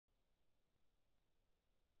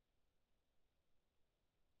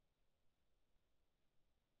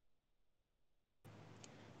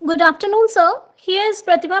Good afternoon, sir. Here is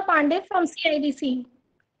Pratibha Pandey from CIDC.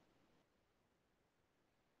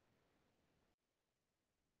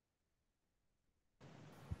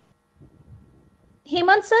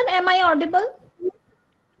 Hemant, sir, am I audible?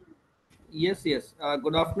 Yes, yes.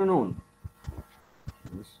 Good afternoon.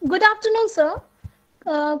 Good afternoon, sir.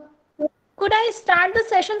 Uh, could I start the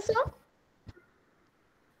session, sir?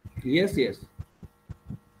 Yes, yes.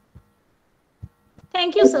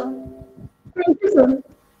 Thank you, sir. Thank you, sir.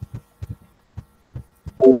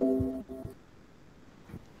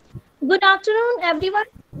 Good afternoon, everyone.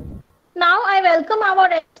 Now I welcome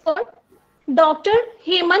our expert, Dr.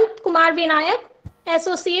 Hemant Kumar Vinayak,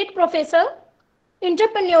 Associate Professor,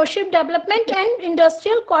 Entrepreneurship Development and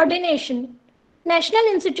Industrial Coordination, National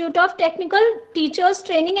Institute of Technical Teachers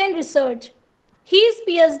Training and Research. He is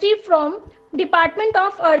PhD from Department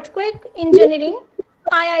of Earthquake Engineering,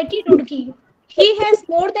 IIT Roorkee. He has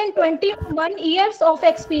more than 21 years of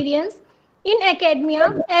experience in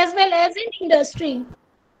academia as well as in industry.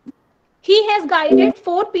 He has guided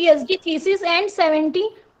 4 PhD theses and 17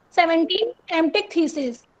 MTech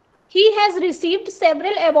theses. He has received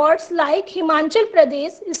several awards like Himachal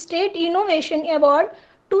Pradesh State Innovation Award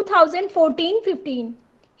 2014-15.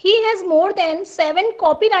 He has more than 7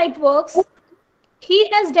 copyright works. He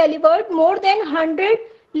has delivered more than 100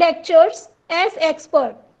 lectures as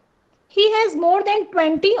expert. He has more than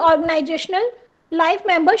 20 organizational life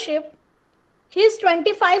membership. His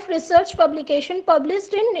 25 research publication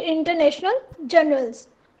published in international journals.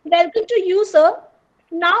 Welcome to you, sir.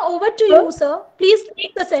 Now over to you, sir. Please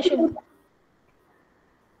take the session.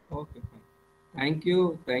 Okay, fine. Thank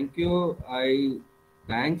you. Thank you. I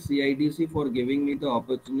thank CIDC for giving me the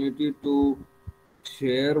opportunity to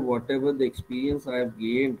share whatever the experience I have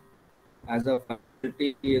gained as a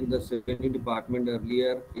faculty in the civil engineering department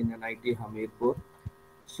earlier in NIT Hamirpur.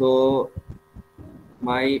 So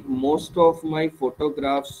my most of my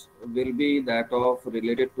photographs will be that of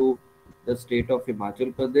related to the state of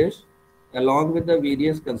Himachal Pradesh along with the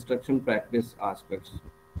various construction practice aspects.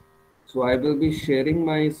 So I will be sharing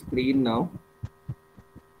my screen now.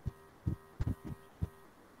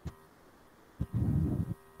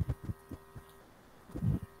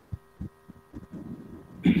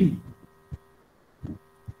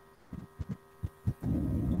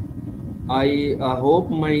 I hope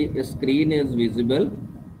my screen is visible.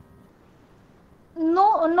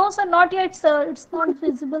 No, no, sir, not yet, sir. It's not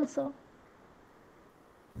visible, sir.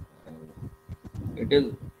 It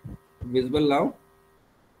is visible now.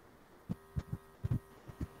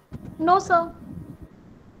 No, sir.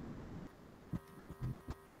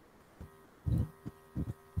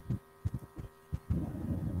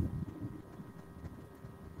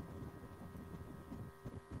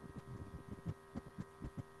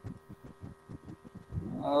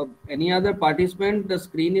 Any other participant? The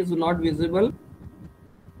screen is not visible.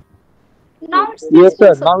 Now it's Yes, visible,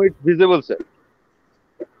 sir. sir. Now it's visible, sir.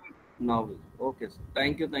 Now, okay. Sir.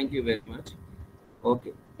 Thank you very much.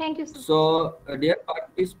 Okay. Thank you, sir. So, dear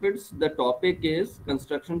participants, the topic is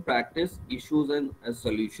construction practice issues and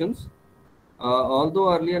solutions.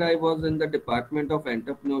 Although earlier I was in the Department of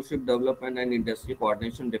Entrepreneurship Development and Industry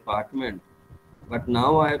Coordination Department, but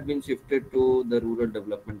now I have been shifted to the Rural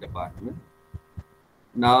Development Department.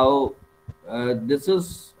 Now, this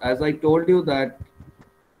is, as I told you, that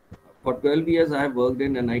for 12 years I have worked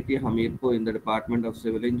in NIT Hamirpur in the Department of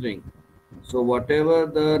Civil Engineering. So whatever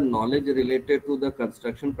the knowledge related to the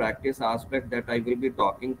construction practice aspect that I will be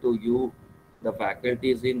talking to you, the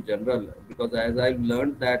faculties in general, because as I've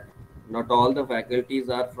learned that not all the faculties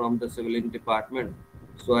are from the civil engineering department.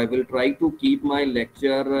 So I will try to keep my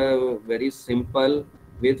lecture very simple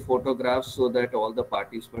with photographs so that all the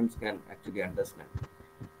participants can actually understand.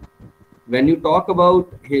 When you talk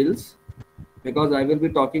about hills, because I will be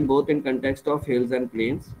talking both in context of hills and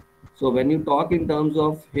plains. So when you talk in terms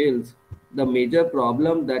of hills, the major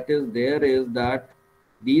problem that is there is that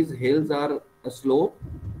these hills are a slope,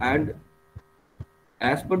 and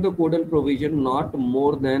as per the codal provision, not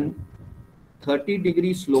more than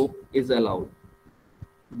 30-degree slope is allowed.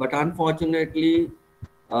 But unfortunately,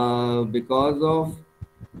 because of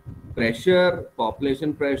pressure,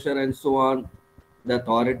 population pressure and so on, the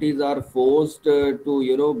authorities are forced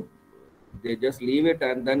to, they just leave it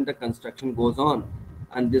and then the construction goes on.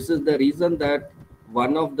 And this is the reason that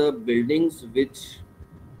one of the buildings which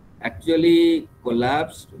actually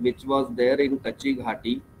collapsed, which was there in Kachi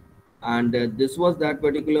Ghati, and this was that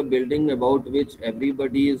particular building about which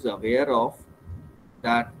everybody is aware of,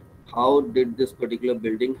 that how did this particular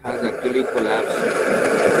building has actually collapsed.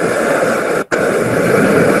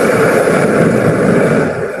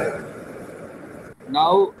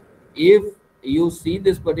 Now, if you see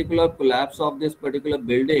this particular collapse of this particular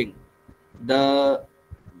building, the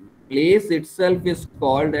place itself is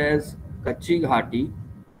called as Kachi Ghati,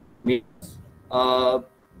 means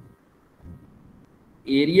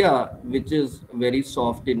area which is very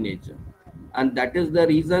soft in nature, and that is the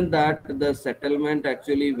reason that the settlement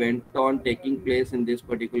actually went on taking place in this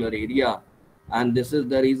particular area, and this is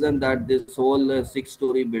the reason that this whole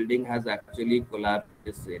six-story building has actually collapsed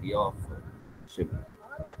in this area of Shimla.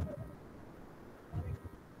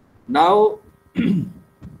 Now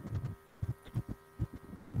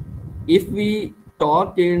if we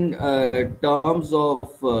talk in terms of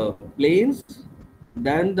planes,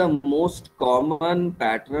 then the most common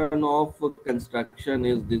pattern of construction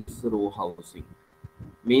is this row housing.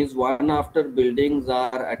 Means one after buildings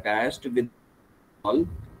are attached with all,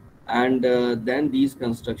 and then these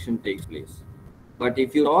construction takes place. But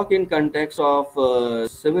if you talk in context of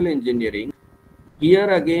civil engineering, here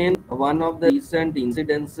again one of the recent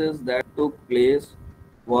incidences that took place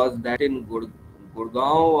was that in Gurgaon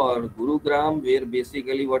or Gurugram, where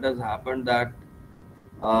basically what has happened that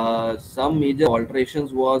some major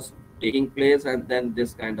alterations was taking place, and then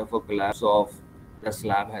this kind of a collapse of the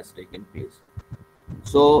slab has taken place.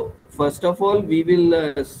 So first of all, we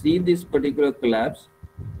will see this particular collapse,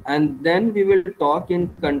 and then we will talk in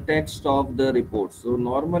context of the report. So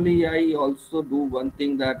normally I also do one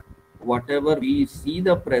thing, that whatever we see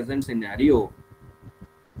the present scenario,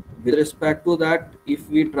 with respect to that, if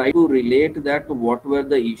we try to relate that what were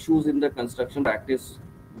the issues in the construction practice,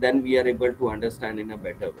 then we are able to understand in a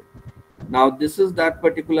better way. Now this is that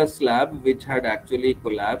particular slab which had actually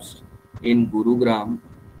collapsed in Gurugram,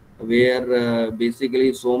 where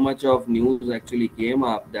basically so much of news actually came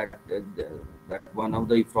up that that one of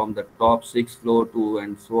the from the top 6th floor to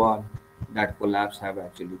and so on, that collapse have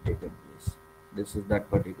actually taken place. This is that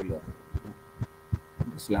particular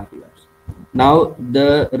slab collapse. Now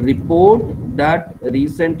the report that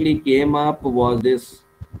recently came up was this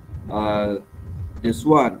this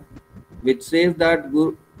one, which says that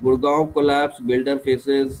Gurgaon collapse, builder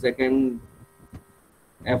faces second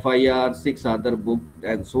FIR, 6 other booked,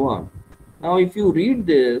 and so on. Now if you read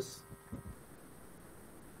this,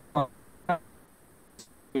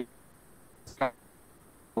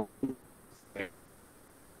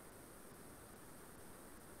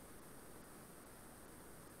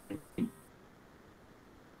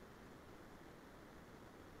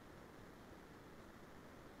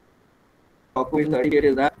 certificate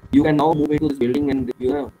is that you can now move into this building, and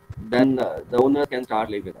then the owner can start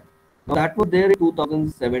living with that. Now that was there in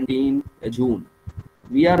 2017 June.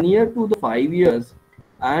 We are near to the 5 years,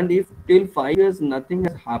 and if till 5 years nothing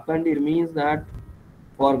has happened, it means that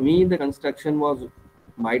for me the construction was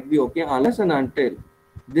might be okay, unless and until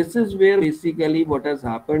this is where basically what has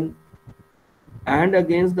happened, and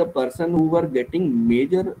against the person who were getting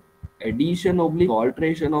major addition oblique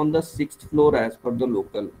alteration on the 6th floor as per the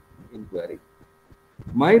local inquiry.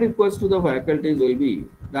 My request to the faculties will be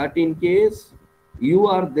that in case you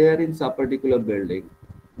are there in some particular building,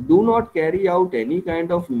 do not carry out any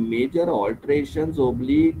kind of major alterations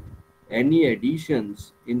oblique any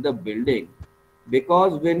additions in the building,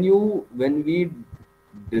 because when we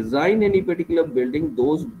design any particular building,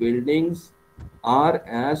 those buildings are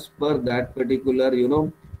as per that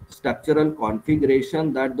particular structural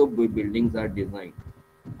configuration that the buildings are designed.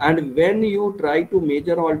 And when you try to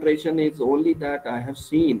major alteration, is only that I have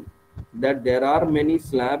seen that there are many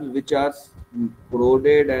slabs which are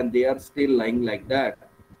corroded and they are still lying like that,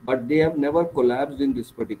 but they have never collapsed in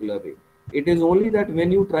this particular way. It is only that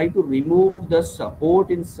when you try to remove the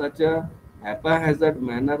support in such a haphazard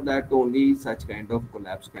manner, that only such kind of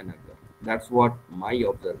collapse can occur. That's what my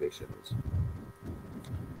observation is.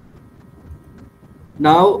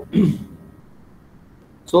 Now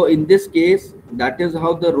so in this case, that is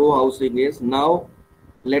how the row housing is. Now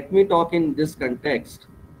let me talk in this context,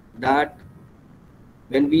 that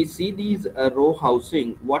when we see these row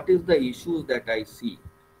housing, what is the issues that I see?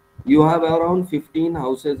 You have around 15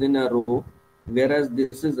 houses in a row, whereas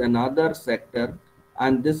this is another sector,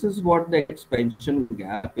 and this is what the expansion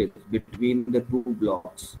gap is between the two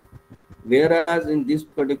blocks. Whereas in this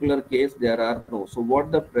particular case, there are no. So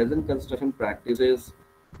what the present construction practices,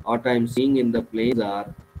 what I'm seeing in the planes,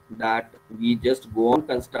 are that we just go on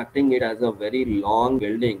constructing it as a very long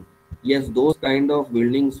building. Yes, those kind of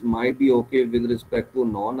buildings might be okay with respect to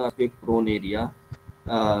non-earthquake prone area,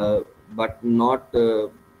 but not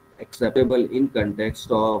acceptable in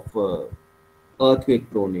context of earthquake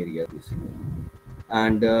prone area, basically.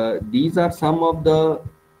 And these are some of the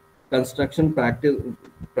construction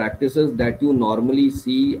practices that you normally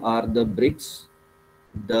see are the bricks,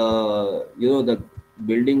 the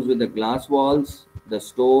buildings with the glass walls, the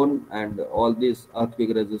stone, and all these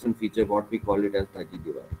earthquake resistant feature, what we call it as Dhaji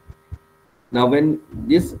Diwar. Now, when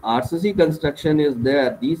this RCC construction is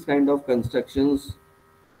there, these kind of constructions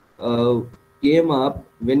uh, came up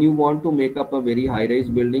when you want to make up a very high-rise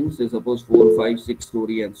building, say suppose 4, 5, 6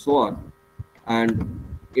 story and so on. And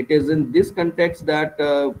it is in this context that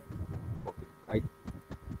I,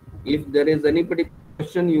 if there is any particular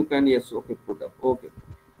question, you can, yes, okay, put up. Okay.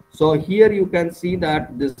 So here you can see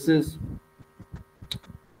that this is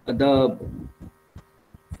the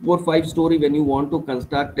 4, 5 story. When you want to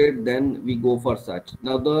construct it, then we go for such.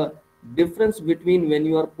 Now the difference between when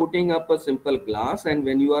you are putting up a simple glass and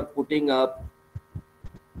when you are putting up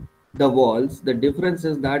the walls, the difference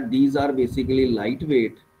is that these are basically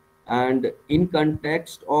lightweight, and in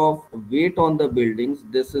context of weight on the buildings,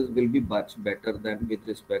 this is will be much better than with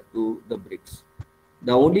respect to the bricks.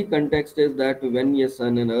 The only context is that when, yes,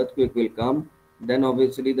 an earthquake will come, then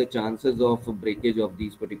obviously the chances of breakage of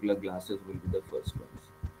these particular glasses will be the first ones.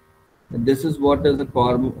 And this is what is a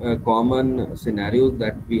common scenario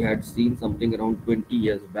that we had seen something around 20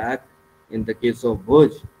 years back in the case of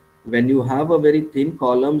Burj, when you have a very thin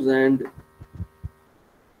columns, and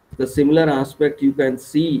the similar aspect you can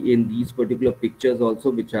see in these particular pictures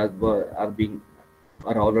also, which are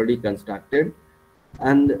already constructed.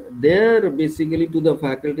 And there basically to the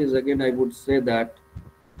faculties, again I would say that,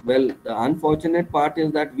 well, the unfortunate part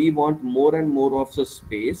is that we want more and more of the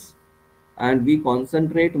space, and we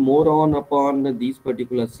concentrate more on upon these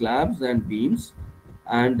particular slabs and beams,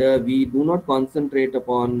 and we do not concentrate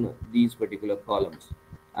upon these particular columns.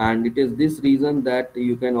 And it is this reason that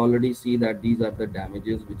you can already see that these are the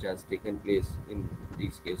damages which has taken place in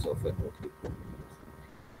this case of an earthquake.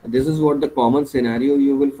 This is what the common scenario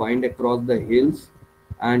you will find across the hills,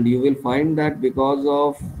 and you will find that because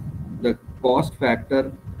of the cost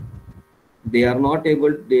factor, they are not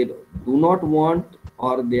able, they do not want,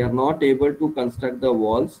 or they are not able to construct the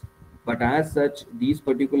walls. But as such, these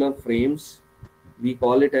particular frames, we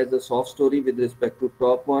call it as a soft story with respect to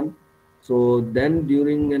top one. So then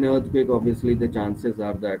during an earthquake, obviously the chances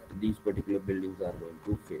are that these particular buildings are going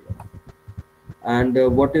to fail.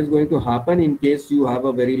 And what is going to happen in case you have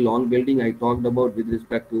a very long building, I talked about with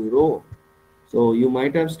respect to row. So you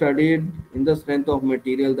might have studied in the strength of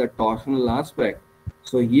material the torsional aspect.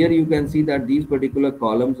 So here you can see that these particular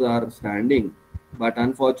columns are standing, but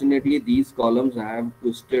unfortunately these columns have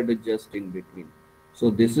twisted just in between. So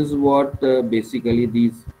this is what basically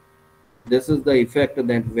this is the effect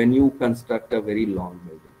that when you construct a very long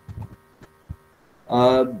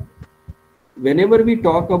building. Whenever we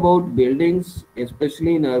talk about buildings,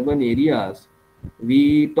 especially in urban areas,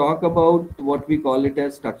 we talk about what we call it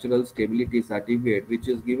as structural stability certificate, which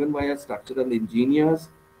is given by a structural engineers.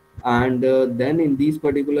 And then in these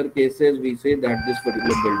particular cases, we say that this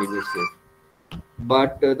particular building is safe.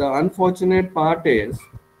 But the unfortunate part is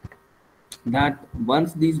that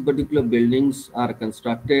once these particular buildings are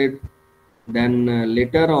constructed, then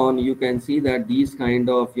later on you can see that these kind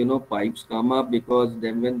of pipes come up, because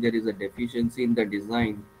then when there is a deficiency in the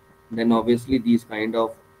design, then obviously these kind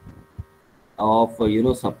of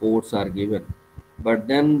supports are given. But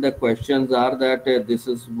then the questions are that this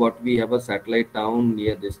is what we have a satellite town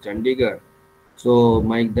near this Chandigarh. So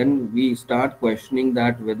then we start questioning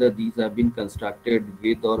that whether these have been constructed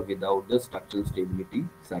with or without the structural stability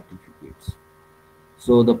certificates.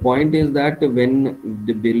 So the point is that when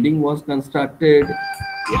the building was constructed,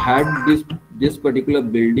 had this particular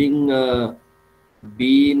building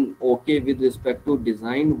been okay with respect to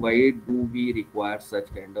design, why do we require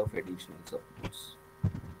such kind of additional supports?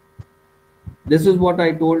 This is what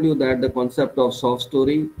I told you, that the concept of soft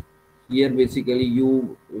story here, basically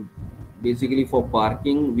for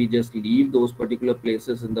parking we just leave those particular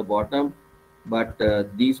places in the bottom, but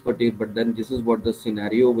but then this is what the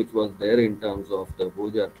scenario which was there in terms of the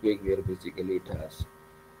Bhuj earthquake, where basically it has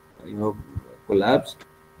collapsed.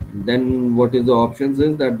 And then what is the options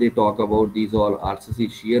is that they talk about these all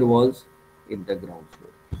RCC shear walls in the ground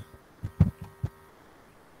floor.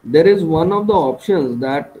 There is one of the options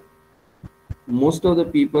that most of the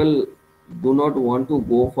people do not want to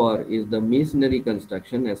go for, is the masonry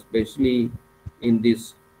construction, especially in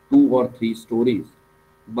these 2 or 3 stories.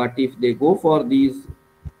 But if they go for these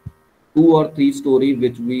 2 or 3 story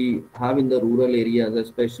which we have in the rural areas,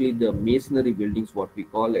 especially the masonry buildings, what we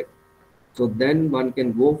call it, so then one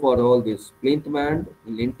can go for all this plinth band,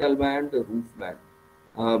 lintel band, roof band.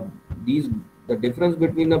 The difference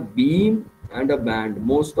between a beam and a band,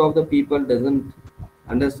 most of the people doesn't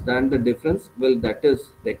understand the difference. Well, that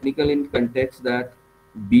is technical in context that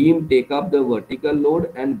beam take up the vertical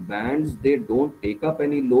load and bands they don't take up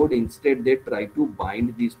any load. Instead they try to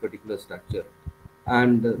bind this particular structure,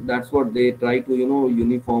 and that's what they try to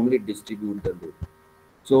uniformly distribute the load.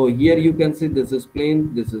 So here you can see this is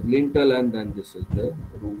plane, this is lintel, and then this is the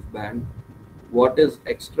roof band. What is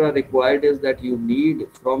extra required is that you need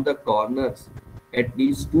from the corners at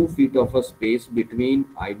least 2 feet of a space between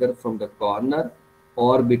either from the corner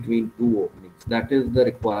or between two openings. That is the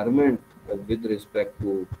requirement with respect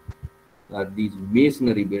to these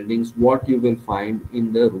masonry buildings, what you will find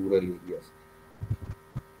in the rural areas.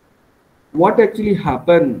 What actually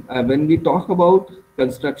happened when we talk about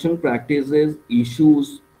construction practices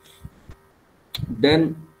issues,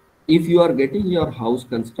 then if you are getting your house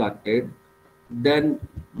constructed, then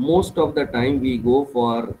most of the time we go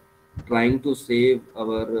for trying to save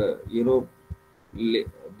our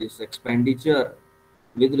this expenditure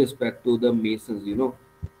with respect to the masons.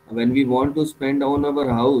 When we want to spend on our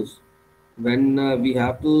house, when we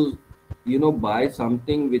have to buy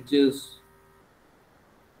something which is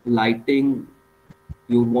lighting,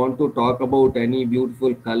 you want to talk about any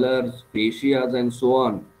beautiful colors, fascias, and so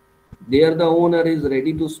on. There, the owner is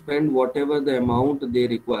ready to spend whatever the amount they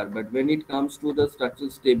require. But when it comes to the structural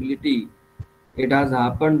stability, it has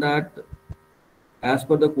happened that as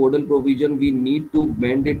per the codal provision, we need to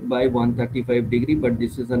bend it by 135 degree, but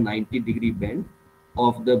this is a 90-degree bend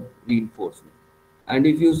of the reinforcement. And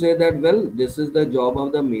if you say that, well, this is the job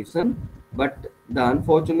of the mason, but the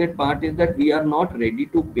unfortunate part is that we are not ready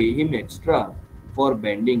to pay him extra for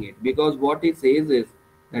bending it, because what he says is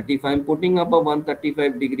that if I'm putting up a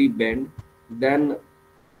 135-degree bend, then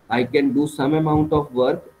I can do some amount of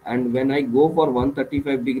work, and when I go for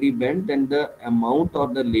 135-degree bend, then the amount or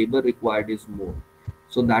the labor required is more.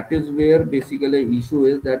 So that is where basically the issue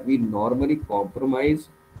is that we normally compromise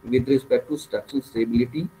with respect to structural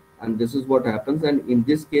stability, and this is what happens. And in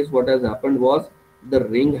this case, what has happened was the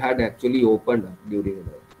ring had actually opened up during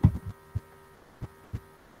the.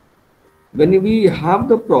 When we have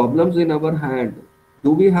the problems in our hand,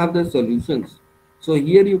 do we have the solutions? So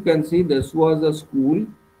here you can see this was a school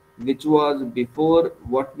which was before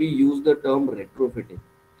what we use the term retrofitting.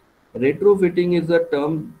 Retrofitting is a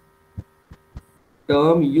term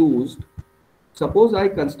used. Suppose I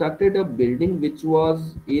constructed a building which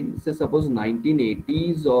was in, say, suppose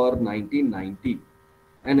 1980s or 1990,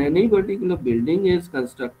 and any particular building is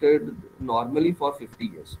constructed normally for 50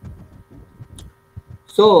 years.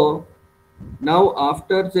 So now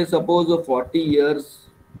after, say, suppose of 40 years,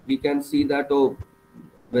 we can see that, oh,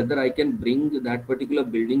 whether I can bring that particular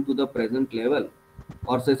building to the present level,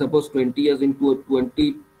 or say suppose 20 years into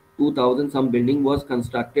 2000 some building was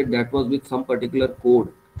constructed that was with some particular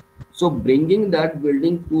code. So bringing that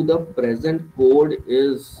building to the present code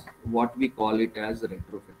is what we call it as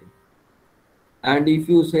retrofitting. And if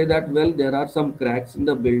you say that, well, there are some cracks in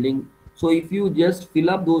the building, so if you just fill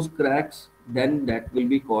up those cracks, then that will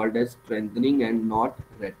be called as strengthening and not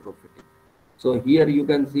retrofitting. So here you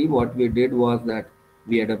can see what we did was that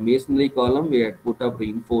we had a masonry column, we had put up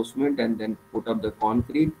reinforcement and then put up the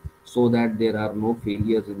concrete so that there are no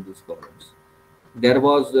failures in these columns. There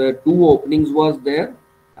was two openings was there,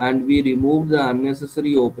 and we removed the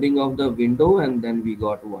unnecessary opening of the window, and then we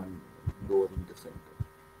got one door in the center.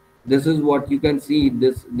 This is what you can see.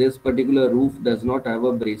 This particular roof does not have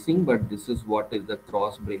a bracing, but this is what is the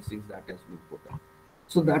cross bracings that has been put up.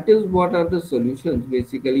 So that is what are the solutions.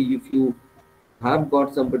 Basically, if you have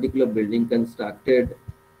got some particular building constructed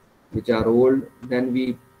which are old, then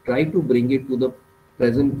we try to bring it to the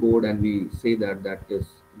present code, and we say that that is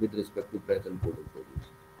with respect to present code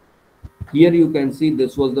information. Here you can see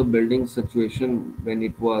this was the building situation when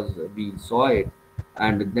it was we saw it,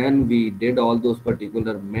 and then we did all those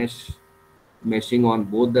particular meshing on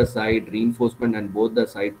both the side, reinforcement and both the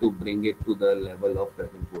side to bring it to the level of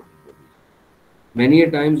present code information. Many a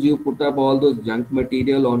times you put up all those junk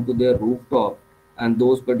material onto their rooftop, and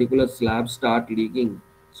those particular slabs start leaking.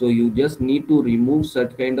 So you just need to remove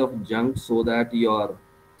such kind of junk so that your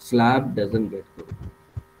slab doesn't get cooked.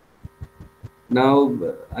 Now,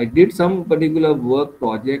 I did some particular work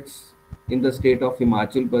projects in the state of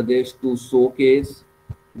Himachal Pradesh to showcase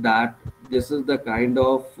that this is the kind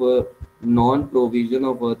of non-provision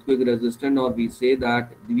of earthquake resistant, or we say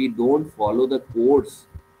that we don't follow the codes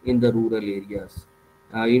in the rural areas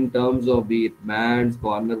in terms of be it bands,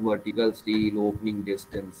 corner vertical steel, opening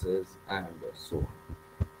distances, and so on.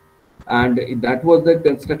 And that was the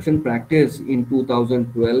construction practice in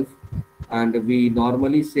 2012, and we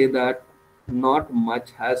normally say that not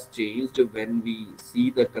much has changed when we see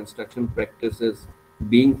the construction practices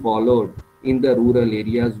being followed in the rural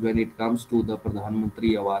areas when it comes to the Pradhan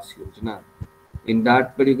Mantri Awas Yojana. In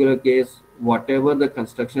that particular case, whatever the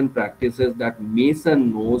construction practices that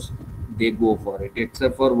mason knows, they go for it,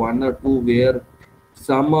 except for one or two where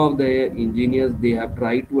some of the engineers, they have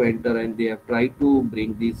tried to enter and they have tried to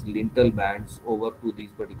bring these lintel bands over to these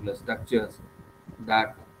particular structures,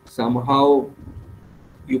 that somehow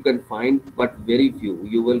you can find, but very few.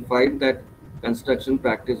 You will find that construction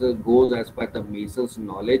practices goes as per the mason's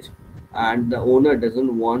knowledge, and the owner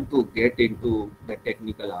doesn't want to get into the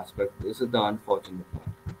technical aspect. This is the unfortunate part.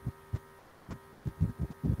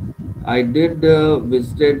 I did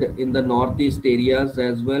visited in the northeast areas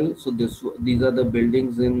as well. So these are the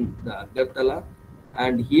buildings in the Agartala,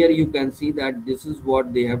 and here you can see that this is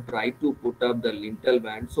what they have tried to put up the lintel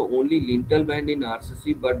band. So only lintel band in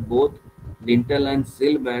RCC, but both lintel and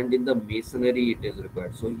sill band in the masonry it is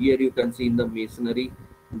required. So here you can see in the masonry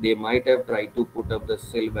they might have tried to put up the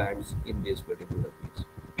sill bands in this particular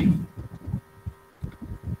case.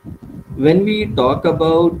 When we talk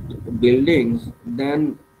about buildings,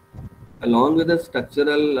 then along with the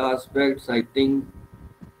structural aspects, I think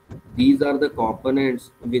these are the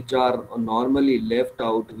components which are normally left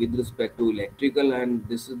out with respect to electrical, and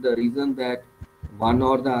this is the reason that one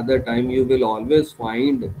or the other time you will always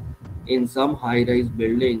find in some high-rise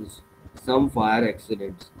buildings some fire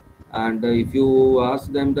accidents. And if you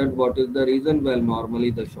ask them that what is the reason, well, normally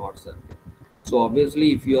the short circuit. So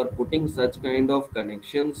obviously, if you are putting such kind of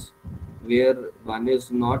connections where one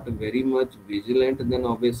is not very much vigilant, then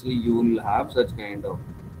obviously you will have such kind of.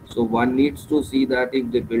 So one needs to see that if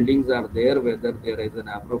the buildings are there, whether there is an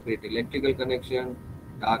appropriate electrical connection,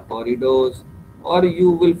 dark corridors, or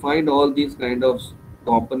you will find all these kind of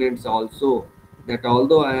components also. That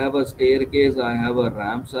although I have a staircase, I have a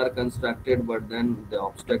ramps are constructed, but then the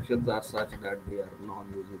obstructions are such that they are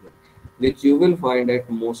non-usable, which you will find at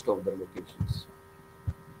most of the locations.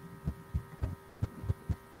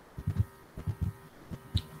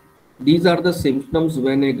 These are the symptoms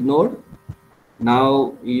when ignored.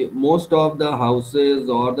 Now, most of the houses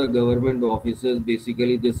or the government offices,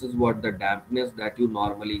 basically, this is what the dampness that you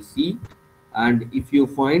normally see. And if you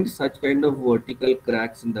find such kind of vertical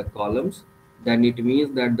cracks in the columns, then it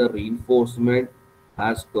means that the reinforcement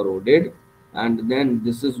has corroded. And then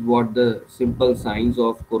this is what the simple signs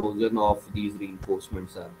of corrosion of these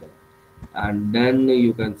reinforcements are there. And then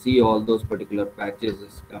you can see all those particular patches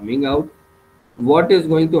is coming out. What is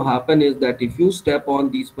going to happen is that if you step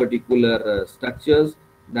on these particular structures,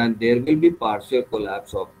 then there will be partial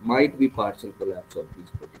collapse of, might be partial collapse of these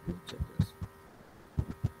particular structures.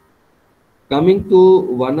 Coming to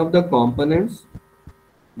one of the components,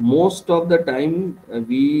 most of the time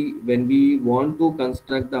when we want to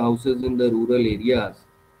construct the houses in the rural areas,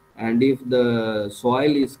 and if the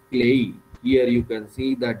soil is clay, here you can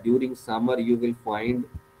see that during summer you will find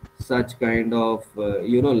such kind of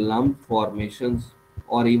lump formations,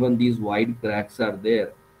 or even these wide cracks are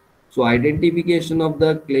there. So identification of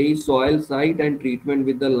the clay soil site and treatment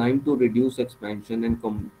with the lime to reduce expansion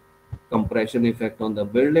and compression effect on the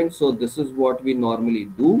building. So this is what we normally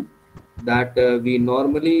do, that we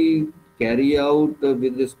normally carry out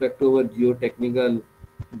with respect to our geotechnical,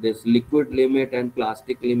 this liquid limit and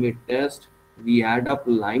plastic limit test. We add up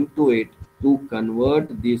lime to it to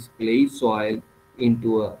convert this clay soil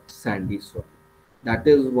into a sandy soil. That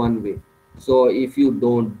is one way. So if you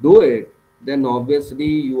don't do it, then obviously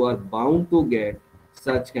you are bound to get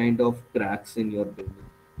such kind of cracks in your building.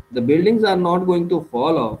 The buildings are not going to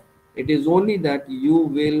fall off. It is only that you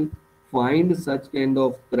will find such kind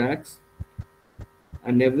of cracks,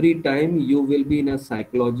 and every time you will be in a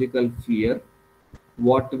psychological fear,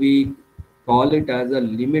 what we call it as a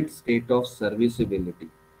limit state of serviceability.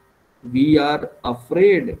 We are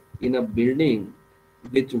afraid in a building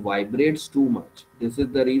which vibrates too much. This is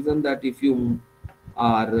the reason that if you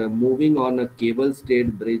are moving on a cable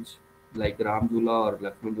stayed bridge like Ramjula or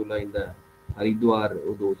Lakshmijula in the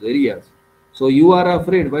Haridwar, those areas, so you are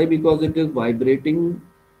afraid. Why? Because it is vibrating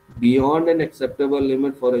beyond an acceptable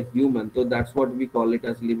limit for a human. So that's what we call it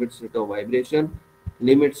as limit state of vibration,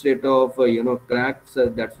 limit state of cracks.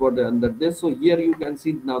 That's what under this. So here you can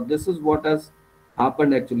see now this is what has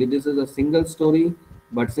happened. Actually, this is a single story,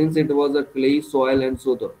 but since it was a clay soil and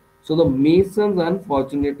so the masons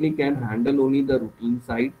unfortunately can handle only the routine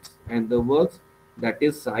sites and the works, that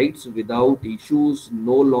is sites without issues,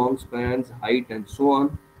 no long spans, height and so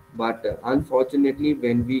on. But unfortunately,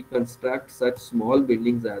 when we construct such small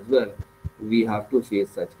buildings as well, we have to face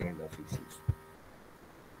such kind of issues.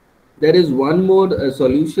 There is one more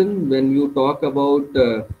solution when you talk about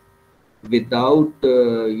without,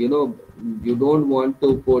 you don't want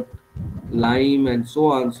to put lime and so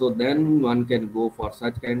on. So then one can go for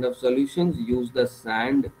such kind of solutions, use the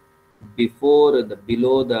sand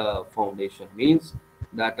below the foundation, means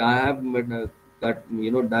that I have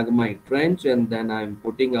dug my trench, and then I'm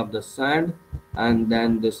putting up the sand, and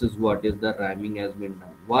then this is what is the ramming has been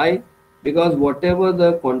done. Why? Because whatever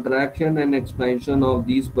the contraction and expansion of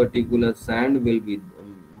these particular sand will be,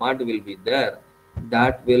 mud will be there,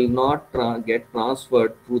 that will not get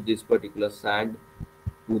transferred through this particular sand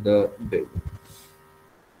to the building.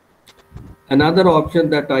 Another option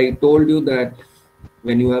that I told you, that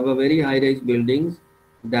when you have a very high rise buildings,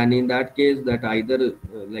 then in that case, that either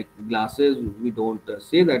like glasses, we don't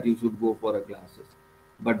say that you should go for a glasses,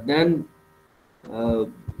 but then uh,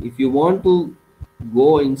 if you want to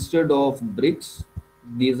go instead of bricks,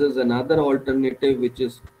 this is another alternative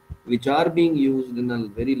which are being used in a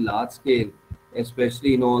very large scale,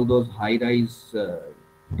 especially in all those high rise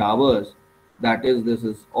towers. That is, this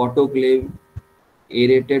is autoclave,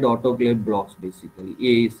 aerated autoclave blocks, basically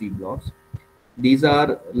AAC blocks. These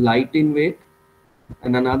are light in weight,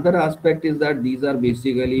 and another aspect is that these are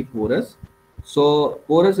basically porous. So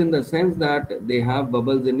porous in the sense that they have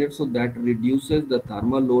bubbles in it, so that reduces the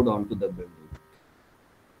thermal load onto the building.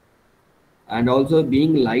 And also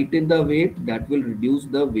being light in the weight, that will reduce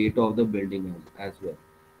the weight of the building as well.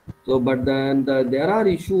 So, but then there are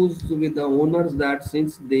issues with the owners, that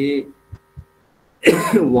since they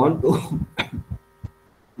want to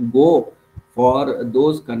go for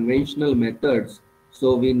those conventional methods,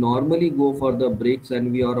 so we normally go for the bricks,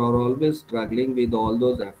 and we are always struggling with all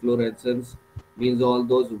those efflorescence, means all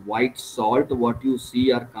those white salt what you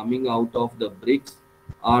see are coming out of the bricks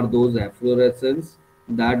are those efflorescence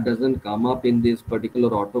that doesn't come up in these particular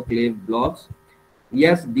autoclave blocks.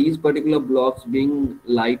 Yes, these particular blocks being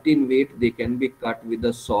light in weight, they can be cut with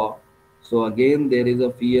a saw. So again, there is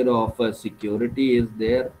a fear of security is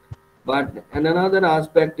there. But and another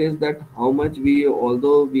aspect is that how much we,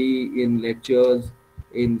 although we in lectures,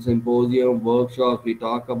 in symposium, workshops, we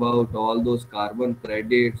talk about all those carbon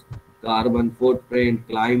credits, carbon footprint,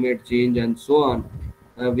 climate change, and so on.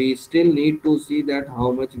 We still need to see that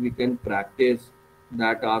how much we can practice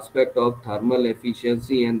that aspect of thermal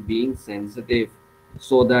efficiency and being sensitive,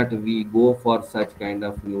 so that we go for such kind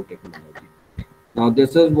of new technology. Now,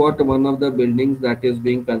 this is what one of the buildings that is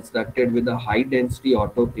being constructed with a high density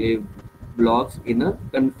autoclave blocks in a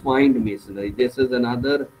confined masonry. This is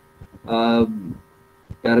another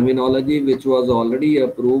terminology which was already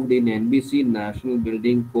approved in NBC National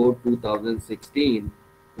Building Code 2016,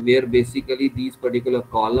 where basically these particular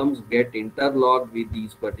columns get interlocked with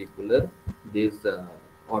these autoclave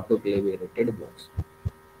aerated blocks.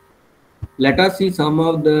 Let us see some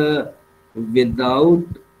of the without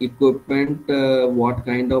equipment what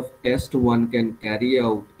kind of test one can carry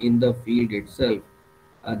out in the field itself.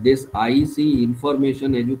 This IEC,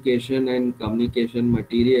 information education and communication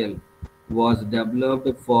material, was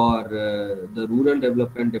developed for the rural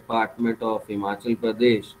development department of Himachal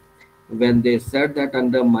Pradesh, when they said that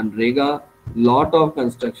under Manrega lot of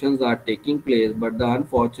constructions are taking place, but the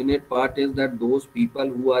unfortunate part is that those people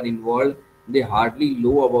who are involved, they hardly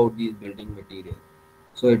know about these building material.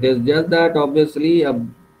 So it is just that obviously a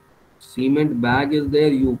cement bag is there,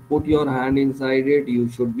 you put your hand inside it, you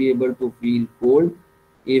should be able to feel cold.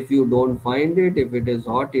 If you don't find it, if it is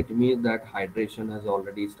hot, it means that hydration has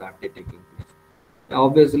already started taking place.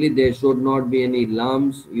 Obviously there should not be any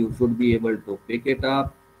lumps, you should be able to pick it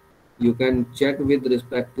up. You can check with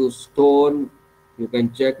respect to stone, you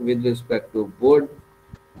can check with respect to wood,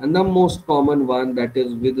 and the most common one, that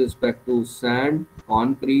is with respect to sand,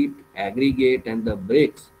 concrete, aggregate, and the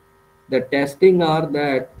bricks. The testing are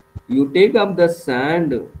that you take up the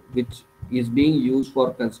sand which is being used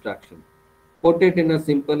for construction, put it in a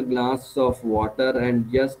simple glass of water,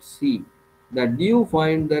 and just see that do you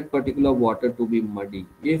find that particular water to be muddy.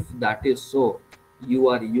 If that is so, you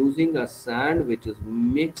are using a sand which is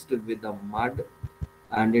mixed with the mud,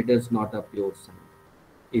 and it is not a pure sand.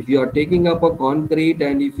 If you are taking up a concrete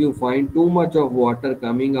and if you find too much of water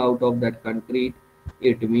coming out of that concrete,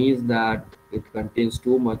 it means that it contains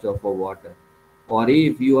too much of a water. Or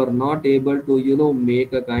if you are not able to,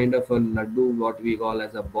 make a kind of a laddu, what we call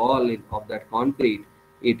as a ball of that concrete,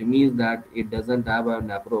 it means that it doesn't have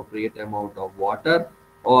an appropriate amount of water,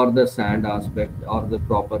 or the sand aspect or the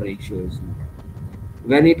proper ratio is not.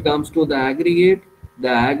 When it comes to the aggregate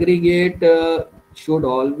should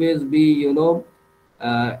always be,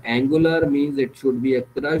 angular, means it should be a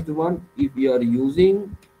crushed one. If you are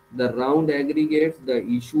using the round aggregates, the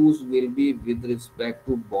issues will be with respect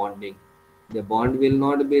to bonding. The bond will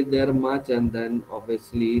not be there much, and then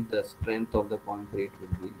obviously the strength of the concrete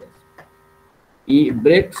will be less.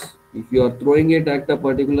 Bricks, if you are throwing it at a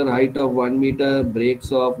particular height of 1 meter,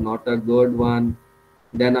 breaks off, not a good one.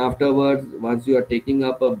 Then afterwards, once you are taking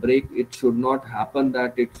up a brick, it should not happen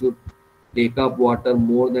that it should take up water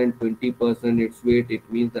more than 20% its weight. It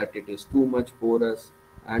means that it is too much porous,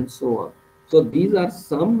 and so on. So these are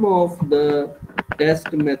some of the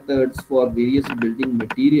test methods for various building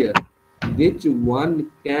material which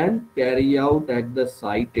one can carry out at the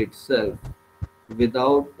site itself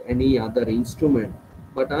without any other instrument.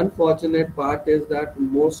 But unfortunate part is that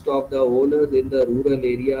most of the owners in the rural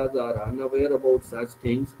areas are unaware about such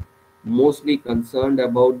things, mostly concerned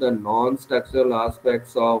about the non-structural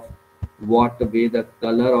aspects of what way the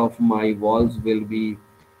color of my walls will be,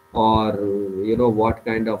 or what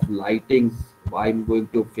kind of lightings I'm going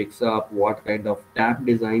to fix up, what kind of tap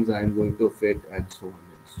designs I'm going to fit, and so on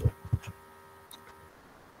and so on.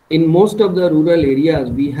 In most of the rural areas,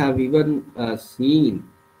 we have even seen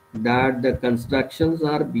that the constructions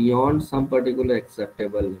are beyond some particular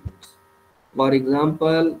acceptable limits. For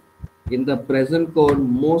example, in the present code,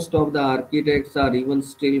 most of the architects are even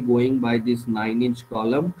still going by this 9-inch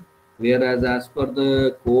column, whereas as per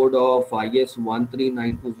the code of IS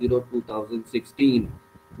 13920-2016,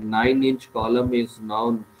 9-inch column is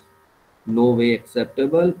now no way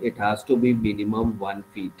acceptable. It has to be minimum 1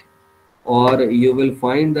 feet. Or you will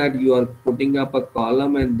find that you are putting up a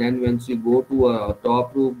column, and then once you go to a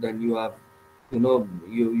top roof, then you have,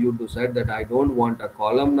 you decide that I don't want a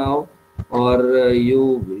column now, or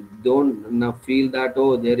you don't now feel that,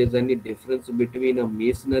 oh, there is any difference between a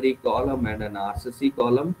masonry column and an RCC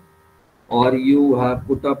column, or you have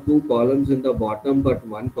put up two columns in the bottom but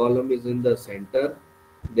one column is in the center,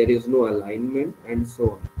 there is no alignment, and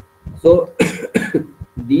so on. So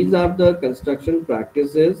these are the construction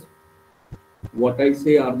practices, what I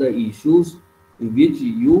say are the issues which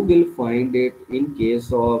you will find it in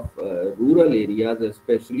case of rural areas,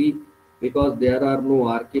 especially because there are no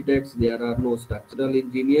architects, there are no structural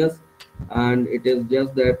engineers, and it is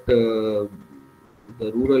just that the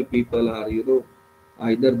rural people are,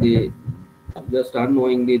 either they just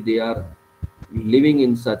unknowingly they are living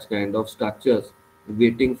in such kind of structures,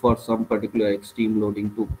 waiting for some particular extreme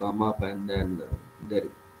loading to come up, and then there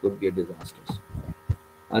could be a disaster.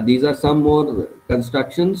 These are some more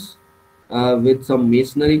constructions with some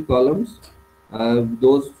masonry columns.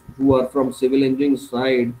 Those who are from civil engineering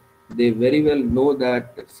side, they very well know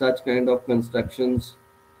that such kind of constructions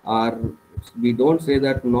are, we don't say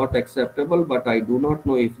that not acceptable, but I do not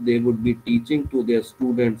know if they would be teaching to their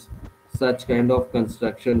students such kind of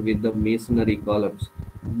construction with the masonry columns.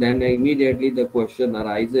 Then immediately the question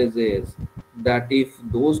arises is that if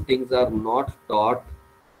those things are not taught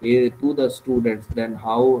to the students, then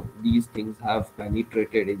how these things have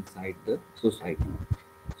penetrated inside the society.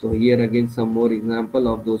 So here again some more example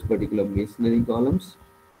of those particular masonry columns.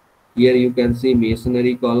 Here you can see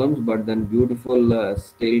masonry columns, but then beautiful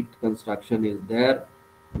stilt construction is there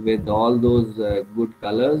with all those good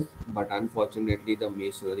colors, but unfortunately the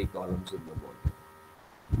masonry columns in the bottom,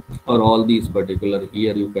 or all these particular,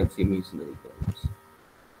 here you can see masonry columns.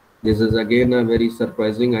 This is again a very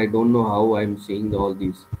surprising. I don't know how I'm seeing all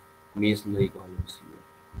these masonry columns here.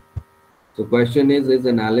 So question is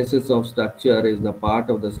analysis of structure is the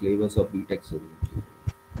part of the syllabus of BTech Civil Engineering.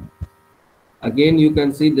 Again, you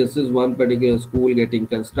can see this is one particular school getting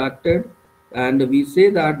constructed, and we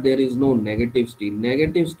say that there is no negative steel.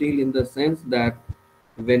 Negative steel in the sense that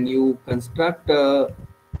when you construct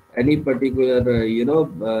any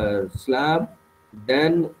particular slab,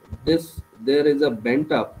 then there is a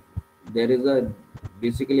bent up, there is a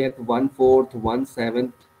basically at 1/4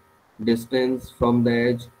 1/7 distance from the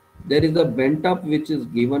edge, there is a bent up which is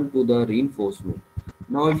given to the reinforcement.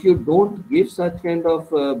 Now if you don't give such kind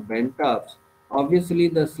of bent ups, obviously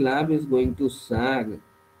the slab is going to sag,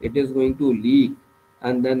 it is going to leak,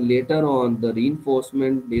 and then later on the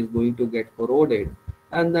reinforcement is going to get corroded,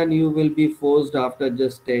 and then you will be forced after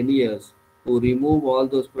just 10 years to remove all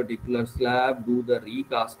those particular slab, do the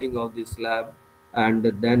recasting of the slab, and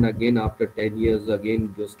then again after 10 years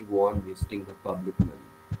again just go on wasting the public money.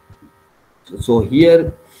 So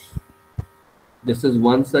here this is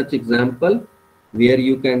one such example where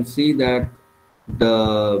you can see that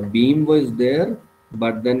the beam was there,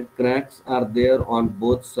 but then cracks are there on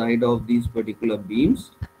both sides of these particular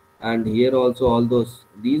beams, and here also all those,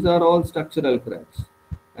 these are all structural cracks,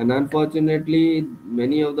 and unfortunately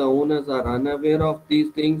many of the owners are unaware of these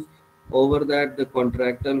things. Over that the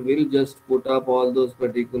contractor will just put up all those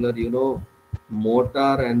particular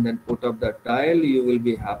mortar and then put up the tile. You will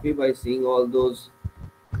be happy by seeing all those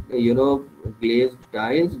glazed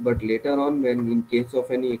tiles, but later on when in case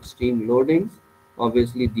of any extreme loadings,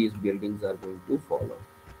 obviously these buildings are going to fall off.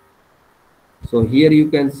 So here you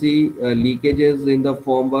can see leakages in the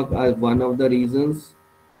formwork as one of the reasons,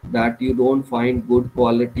 that you don't find good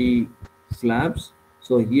quality slabs.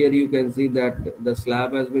 So here you can see that the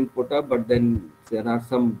slab has been put up, but then there are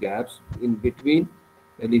some gaps in between.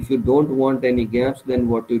 And if you don't want any gaps, then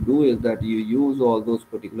what you do is that you use all those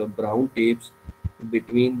particular brown tapes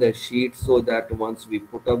between the sheets, so that once we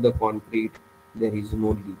put up the concrete, there is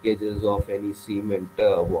no leakages of any cement,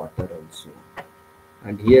 water also.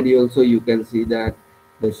 And here you can see that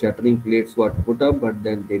the shuttering plates were put up, but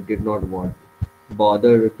then they did not want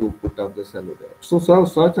bother to put up the cellular. So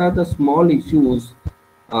such are the small issues,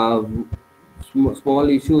 uh, small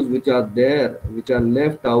issues which are there, which are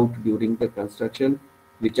left out during the construction,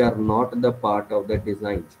 which are not the part of the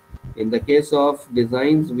designs. In the case of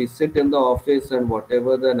designs, we sit in the office and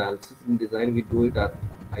whatever the analysis in design we do it are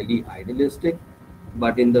highly idealistic,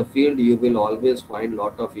 but in the field you will always find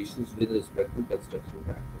lot of issues with respect to construction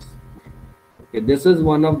practice. Okay, this is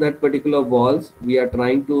one of that particular walls. We are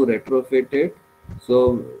trying to retrofit it.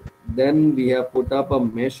 So then we have put up a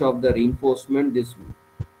mesh of the reinforcement. This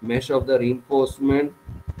mesh of the reinforcement,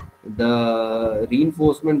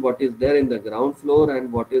 what is there in the ground floor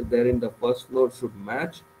and what is there in the first floor should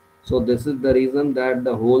match. So this is the reason that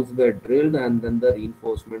the holes were drilled and then the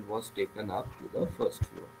reinforcement was taken up to the first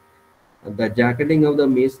floor. The jacketing of the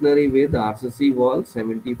masonry with RCC wall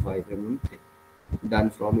 75 mm thick,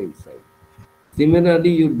 done from inside.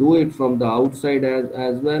 Similarly, you do it from the outside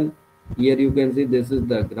as well. Here you can see this is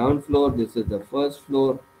the ground floor, this is the first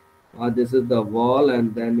floor, this is the wall,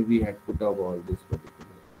 and then we had put up all this particular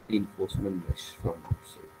reinforcement mesh from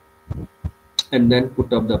outside. And then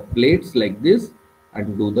put up the plates like this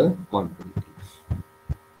and do the concrete.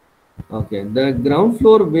 Okay, the ground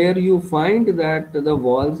floor where you find that the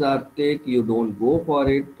walls are thick, you don't go for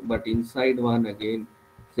it, but inside one again,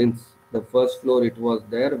 since the first floor it was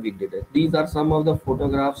there, we did it. These are some of the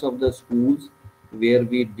photographs of the schools where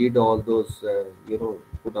we did all those,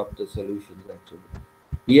 put up the solutions actually.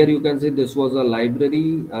 Here you can see this was a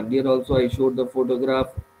library. Earlier also I showed the photograph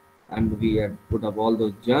and we had put up all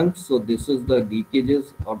those junks. So this is the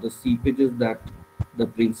leakages or the seepages that the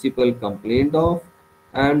principal complained of.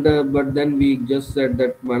 And but then we just said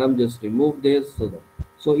that, madam, just remove this.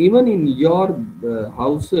 So even in your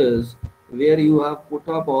houses where you have put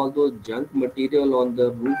up all those junk material on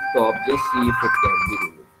the rooftop, just see if it can be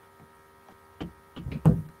removed.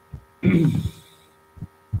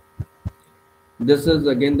 This is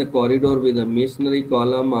again the corridor with a masonry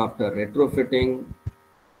column after retrofitting.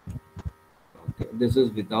 Okay, this is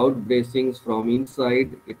without bracings from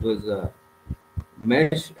inside. It was a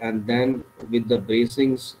mesh, and then with the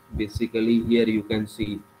bracings, basically here you can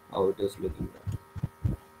see how it is looking like.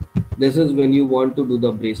 This is when you want to do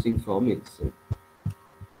the bracing from inside.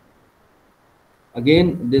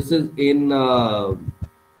 Again, this is in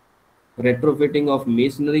retrofitting of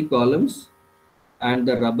masonry columns and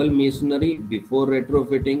the rubble masonry before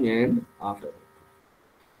retrofitting and after.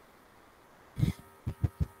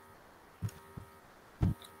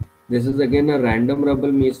 This is again a random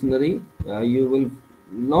rubble masonry. You will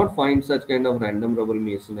not find such kind of random rubble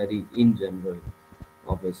masonry in general,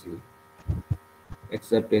 obviously,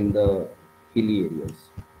 except in the hilly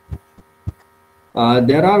areas.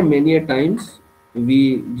 There are many times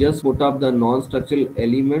we just put up the non-structural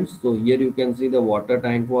elements. So here you can see the water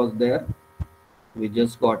tank was there. We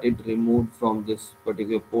just got it removed from this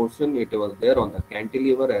particular portion. It was there on the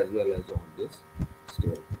cantilever as well as on this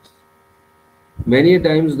staircase. Many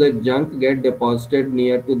times the junk get deposited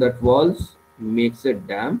near to that walls, makes it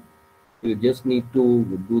damp. You just need to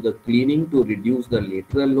do the cleaning to reduce the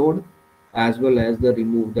lateral load as well as the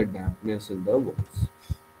remove the dampness in the walls.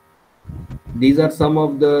 These are some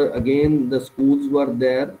of the, again, the schools were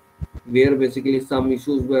there where basically some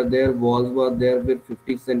issues were there. Walls were there with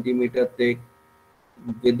 50 centimeter thick,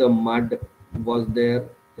 with the mud was there,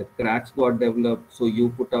 the cracks got developed. So you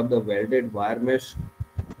put up the welded wire mesh.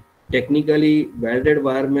 Technically, welded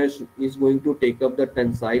wire mesh is going to take up the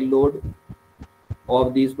tensile load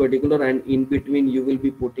of these particular, and in between you will be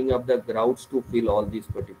putting up the grouts to fill all these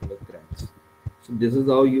particular cracks. So this is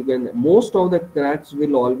how you can, most of the cracks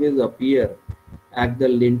will always appear at the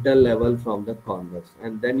lintel level from the corners,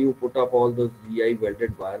 and then you put up all those GI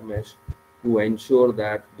welded wire mesh to ensure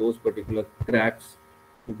that those particular cracks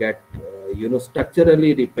get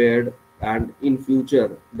structurally repaired, and in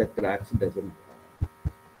future the cracks doesn't.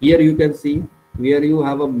 Here you can see where you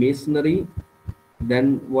have a masonry,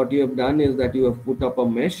 then what you have done is that you have put up a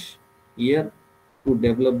mesh here to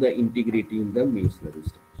develop the integrity in the masonry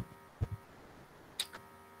structure.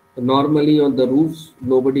 Normally on the roofs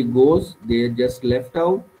nobody goes, they are just left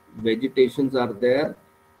out, vegetations are there,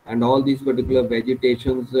 and all these particular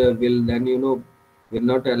vegetations will then will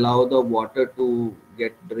not allow the water to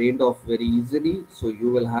get drained off very easily. So you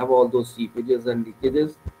will have all those seepages and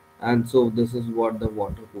leakages. And so this is what the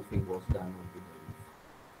waterproofing was done on the roof.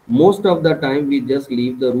 Most of the time we just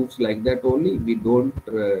leave the roofs like that only. We don't,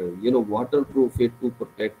 waterproof it to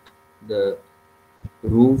protect the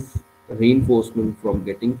roof reinforcement from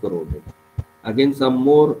getting corroded. Again, some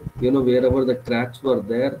more, wherever the cracks were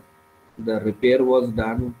there, the repair was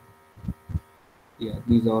done. Yeah,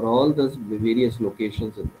 these are all the various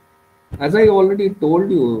locations in there. As I already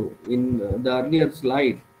told you in the earlier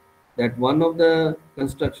slide, that one of the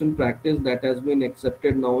construction practice that has been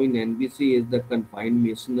accepted now in NBC is the confined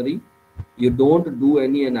masonry. You don't do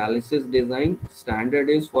any analysis design. Standard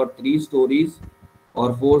is for 3 stories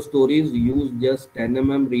or 4 stories, use just 10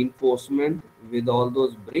 mm reinforcement with all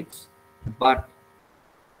those bricks. But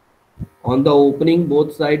on the opening,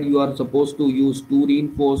 both side you are supposed to use 2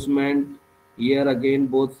 reinforcement. Here again,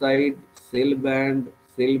 both side sill band,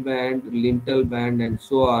 lintel band, and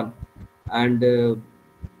so on. And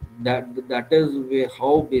that is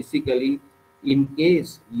how basically, in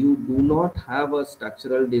case you do not have a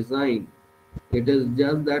structural design, it is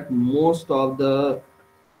just that most of the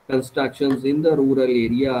constructions in the rural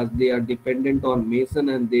areas, they are dependent on mason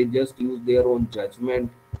and they just use their own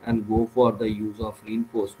judgment and go for the use of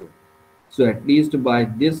reinforcement. So at least by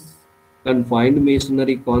this confined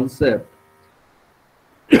masonry concept,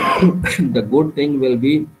 the good thing will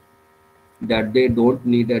be that they don't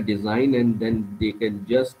need a design and then they can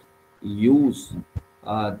just use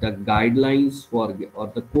the guidelines for or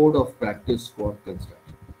the code of practice for construction.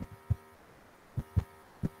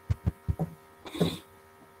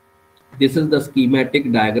 This is the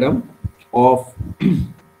schematic diagram of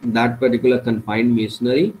that particular confined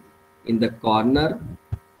masonry. In the corner,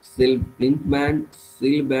 plinth band,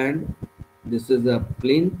 sill band. This is a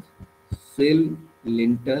plinth, sill,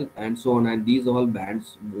 lintel, and so on. And these all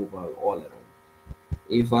bands move all around.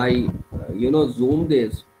 If I, zoom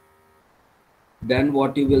this, then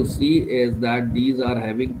what you will see is that these are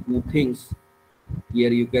having 2 things.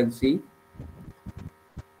 Here you can see.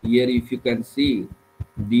 Here, if you can see,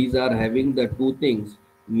 these are having the 2 things.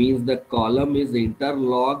 Means the column is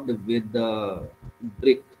interlocked with the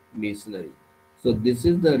brick masonry. So this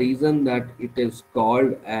is the reason that it is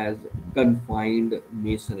called as confined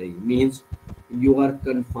masonry. Means you are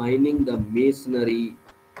confining the masonry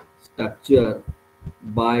structure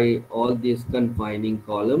by all these confining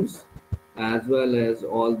columns, as well as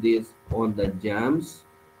all these on the jambs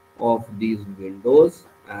of these windows,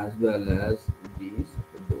 as well as these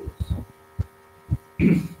doors.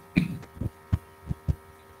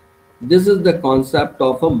 This is the concept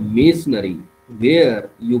of a masonry, where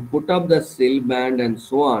you put up the sill band and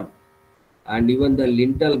so on, and even the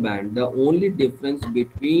lintel band. The only difference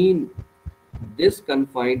between this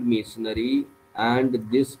confined masonry and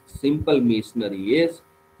this simple masonry is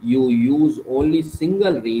you use only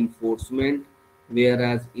single reinforcement,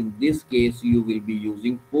 whereas in this case you will be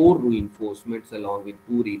using 4 reinforcements along with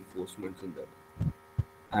 2 reinforcements in the.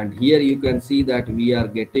 And here you can see that we are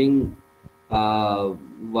getting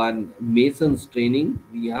one masons training.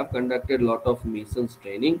 We have conducted a lot of masons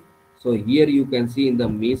training. So here you can see in the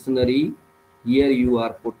masonry, here you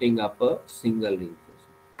are putting up a single reinforcement.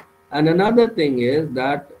 And another thing is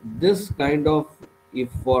that this kind of, if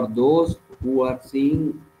for those who are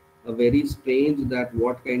seeing a very strange that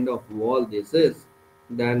what kind of wall this is,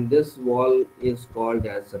 then this wall is called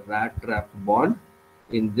as rat trap bond.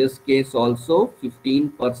 In this case also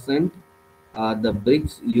 15% the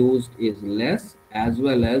bricks used is less, as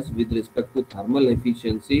well as with respect to thermal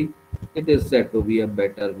efficiency, it is said to be a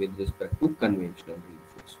better with respect to conventional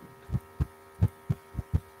reinforcement.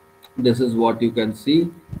 This is what you can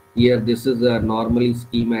see here. This is a normally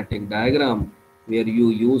schematic diagram where you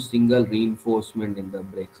use single reinforcement in the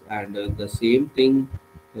bricks, and the same thing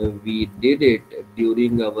we did it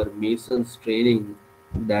during our masons training,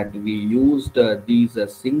 that we used these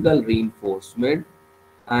single reinforcement.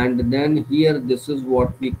 And then here, this is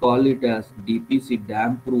what we call it as DPC,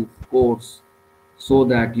 damp proof course, so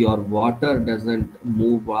that your water doesn't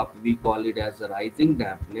move up. We call it as a rising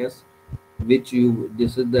dampness, which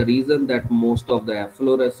this is the reason that most of the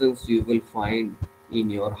efflorescence you will find in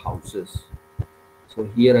your houses. So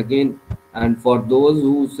here again, and for those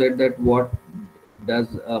who said that what does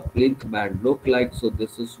a plinth band look like, so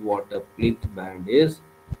this is what a plinth band is.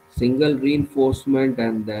 Single reinforcement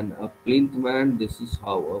and then a plinth band. This is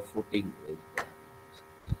how a footing is.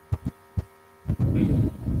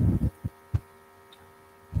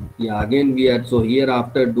 Yeah, again we are, so here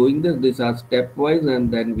after doing this, these are stepwise,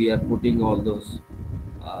 and then we are putting all those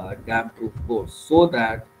damp proof course, so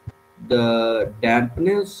that the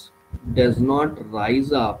dampness does not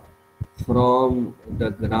rise up from the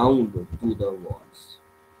ground to the walls.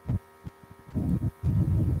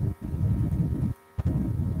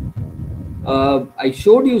 I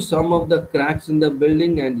showed you some of the cracks in the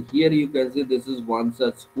building, and here you can see this is one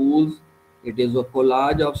such school. It is a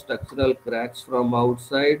collage of structural cracks from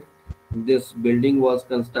outside. This building was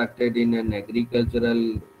constructed in an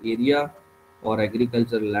agricultural area or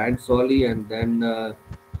agricultural land, sorry, and then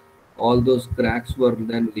all those cracks were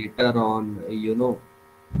then later on,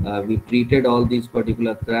 we treated all these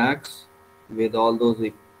particular cracks with all those,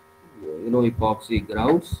 epoxy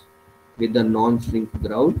grouts with the non-shrink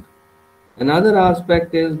grout. Another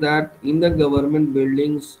aspect is that in the government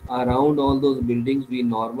buildings, around all those buildings, we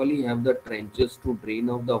normally have the trenches to drain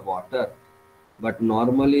off the water, but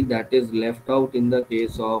normally that is left out in the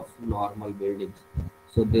case of normal buildings.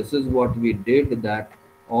 So this is what we did, that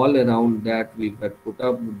all around that we had put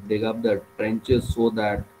up, dig up the trenches so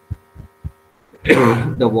that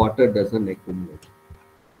the water doesn't accumulate.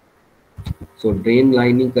 So drain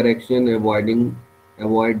lining correction,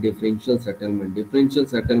 avoid differential settlement. Differential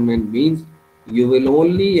settlement means you will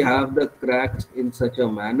only have the cracks in such a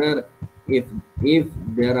manner if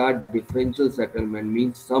there are differential settlement,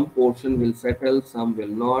 means some portion will settle, some will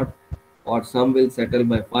not, or some will settle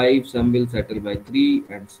by 5, some will settle by 3,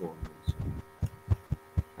 and so on.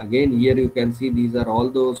 Again, here you can see these are all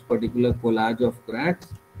those particular collage of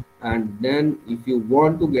cracks, and then if you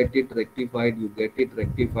want to get it rectified, you get it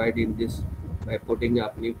rectified in this by putting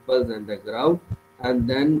up nipples and the grout, and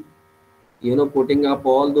then putting up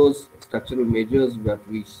all those structural measures that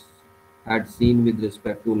we had seen with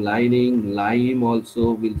respect to lining, lime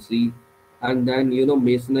also we'll see, and then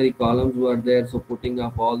masonry columns were there, so putting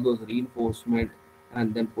up all those reinforcement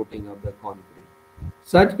and then putting up the concrete.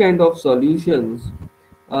 Such kind of solutions,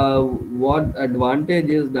 what advantage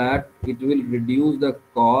is that it will reduce the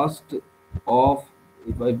cost of,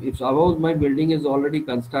 if suppose my building is already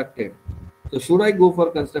constructed, so should I go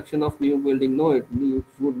for construction of new building? No, it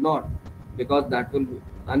should not, because that will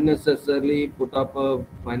unnecessarily put up a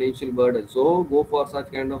financial burden. So go for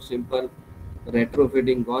such kind of simple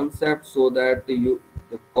retrofitting concept, so that the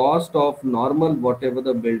cost of normal whatever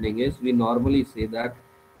the building is, we normally say that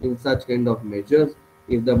in such kind of measures,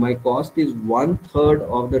 if the my cost is one third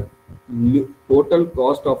of the total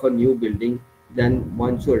cost of a new building, then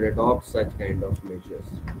one should adopt such kind of measures.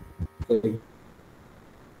 So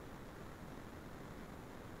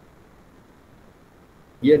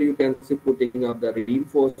here you can see putting up the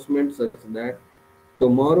reinforcement such that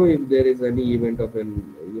tomorrow if there is any event of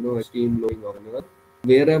an extreme loading of an earth,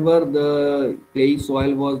 wherever the clay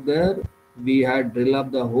soil was there, we had drill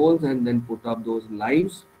up the holes and then put up those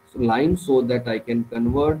lines so that I can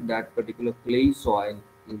convert that particular clay soil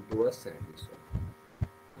into a sandy soil.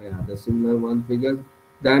 Yeah, the similar one figure.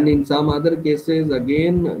 Then in some other cases,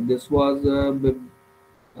 again, this was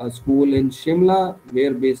a school in Shimla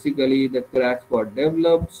where basically the cracks got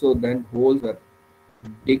developed. So then holes were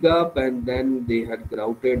dig up, and then they had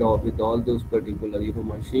grouted or with all those particular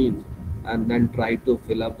machines, and then try to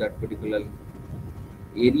fill up that particular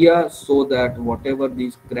area so that whatever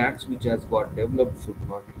these cracks which has got developed should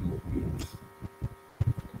not reappear.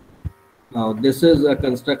 Now, this is a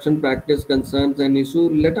construction practice concerns an issue.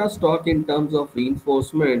 Let us talk in terms of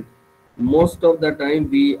reinforcement. Most of the time,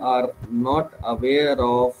 we are not aware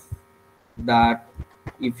of that.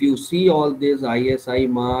 If you see all these ISI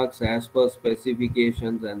marks as per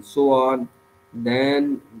specifications and so on,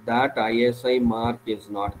 then that ISI mark is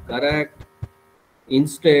not correct.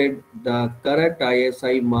 Instead, the correct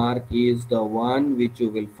ISI mark is the one which you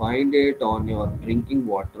will find it on your drinking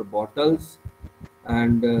water bottles,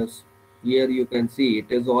 and here you can see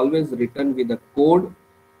it is always written with a code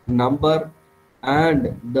number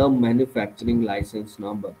and the manufacturing license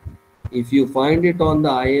number. If you find it on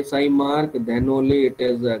the ISI mark, then only it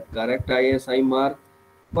is a correct ISI mark.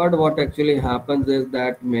 But what actually happens is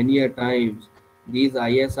that many a times these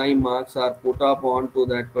ISI marks are put up onto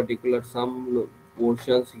that particular some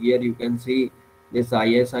portions. Here you can see this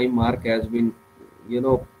ISI mark has been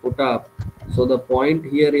put up. So the point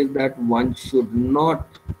here is that one should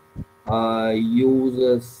not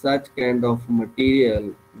use such kind of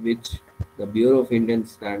material which the Bureau of Indian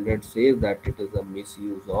Standards says that it is a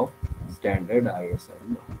misuse of standard ISI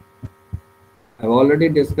mark. I've already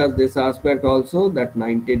discussed this aspect also, that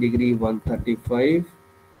 90 degree 135.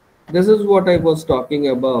 This is what I was talking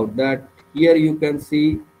about, that here you can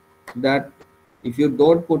see that if you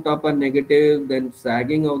don't put up a negative, then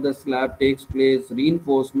sagging of the slab takes place,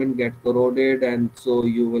 reinforcement get corroded, and so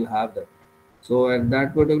you will have that. So at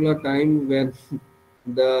that particular time when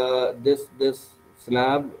this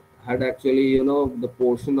slab had actually, the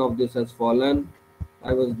portion of this has fallen.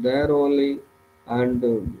 I was there only, and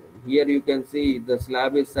here you can see the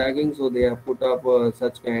slab is sagging, so they have put up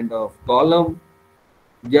such kind of column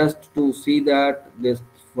just to see that this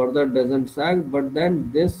further doesn't sag. But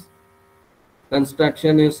then this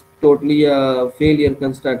construction is totally a failure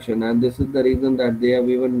construction, and this is the reason that they have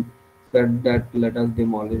even said that let us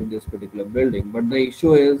demolish this particular building. But the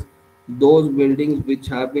issue is those buildings which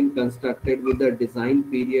have been constructed with a design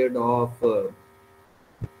period of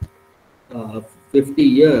uh, 50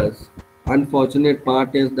 years. Unfortunate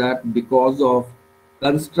part is that because of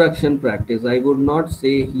construction practice, I would not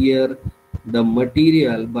say here the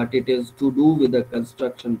material, but it is to do with the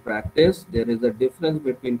construction practice. There is a difference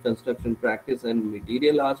between construction practice and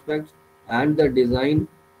material aspects and the design,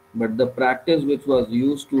 but the practice which was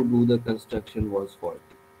used to do the construction was faulty.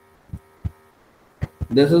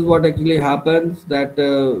 This is what actually happens, that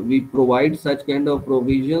we provide such kind of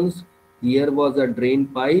provisions. Here was a drain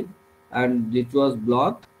pipe and which was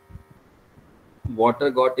blocked, water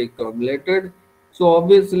got accumulated. So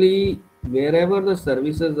obviously wherever the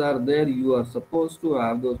services are there, you are supposed to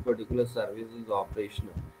have those particular services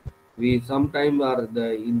operational. We sometimes are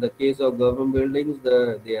in the case of government buildings,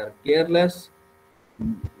 they are careless,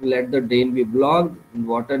 let the drain be blocked,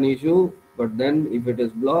 what an issue. But then if it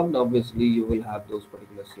is blocked, obviously you will have those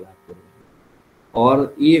particular slab corrosion.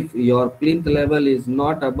 Or if your plinth level is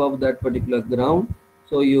not above that particular ground,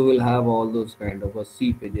 so you will have all those kind of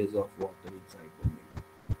seepages of water inside the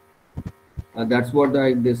building. That's what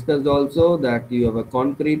I discussed also, that you have a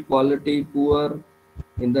concrete quality poor,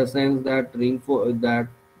 in the sense that that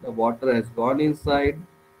the water has gone inside,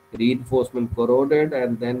 reinforcement corroded,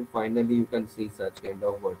 and then finally you can see such kind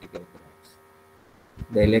of vertical cracks.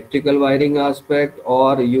 The electrical wiring aspect,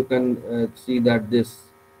 or you can see that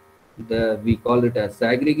we call it as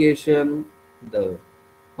segregation. The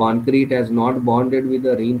concrete has not bonded with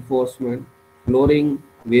the reinforcement. Flooring,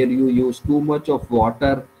 where you use too much of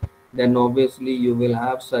water, then obviously you will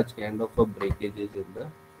have such kind of a breakages in the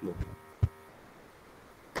floor.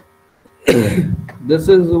 This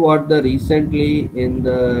is what the recently in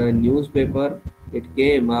the newspaper it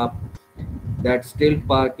came up, that still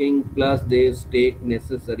parking plus they take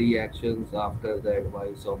necessary actions after the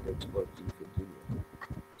advice of the expert chief engineer.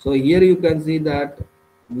 So here you can see that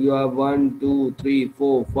we have 1, 2, 3,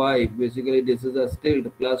 4, 5. Basically, this is a stilt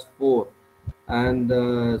plus 4, and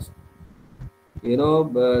the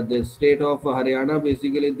state of Haryana,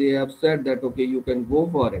 basically they have said that okay, you can go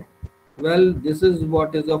for it. Well, this is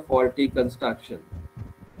what is a faulty construction.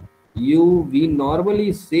 We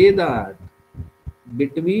normally say that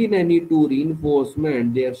between any two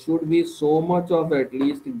reinforcement there should be so much of at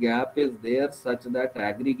least gap is there, such that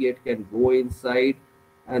aggregate can go inside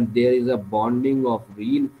and there is a bonding of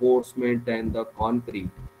reinforcement and the concrete.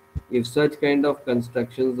 If such kind of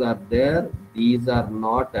constructions are there, these are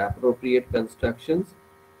not appropriate constructions,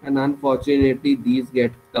 and unfortunately these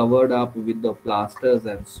get covered up with the plasters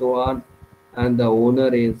and so on, and the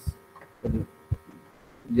owner is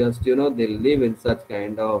just they live in such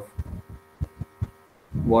kind of,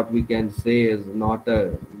 what we can say is not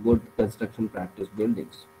a good construction practice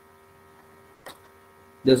buildings.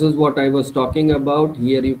 This is what I was talking about.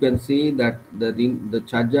 Here you can see that the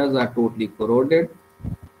chajjas are totally corroded.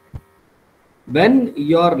 When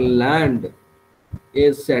your land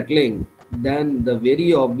is settling, then the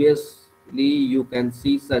very obviously you can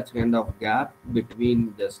see such kind of gap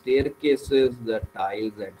between the staircases, the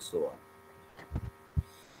tiles, and so on.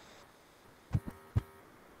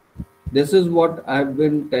 This is what I've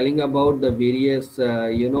been telling about the various,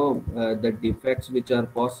 the defects which are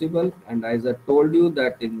possible. And as I told you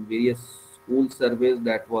that in various school surveys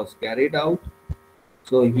that was carried out.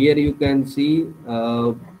 So here you can see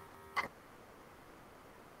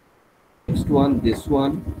next one, this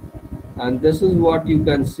one, and this is what you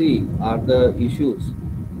can see are the issues.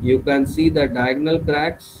 You can see the diagonal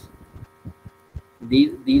cracks.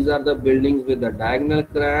 These are the buildings with the diagonal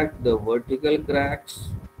crack, the vertical cracks.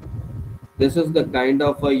 This is the kind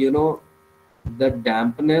of the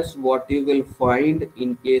dampness what you will find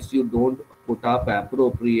in case you don't put up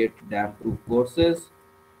appropriate damp proof courses.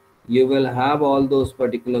 You will have all those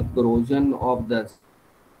particular corrosion of the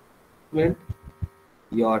cement.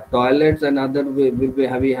 Your toilets and other will be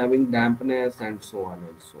having dampness and so on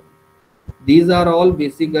and so on. These are all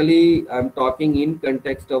basically, I'm talking in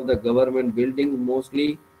context of the government buildings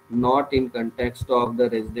mostly, not in context of the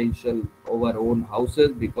residential our own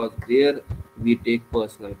houses, because there we take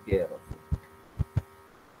personal care of it.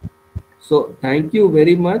 So thank you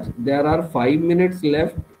very much. There are 5 minutes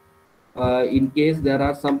left in case there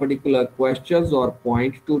are some particular questions or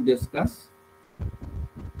points to discuss.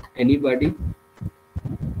 Anybody?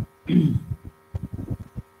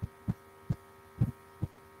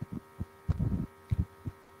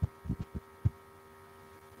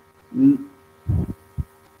 Mm,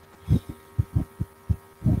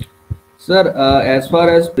 Sir, as far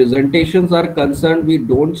as presentations are concerned, we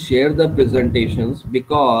don't share the presentations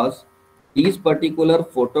because these particular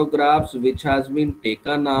photographs which has been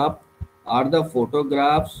taken up are the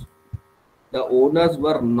photographs the owners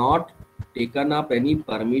were not taken up any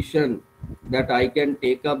permission that I can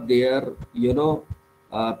take up their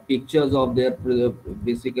pictures of their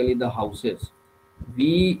basically the houses.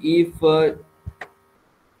 We if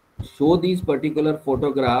show these particular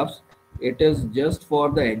photographs, it is just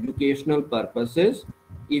for the educational purposes.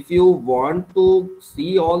 If you want to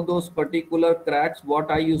see all those particular cracks,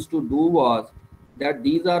 what I used to do was that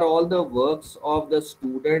these are all the works of the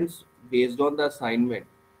students based on the assignment.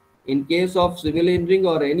 In case of civil engineering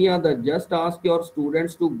or any other, just ask your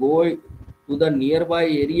students to go to the nearby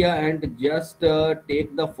area and just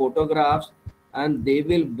take the photographs, and they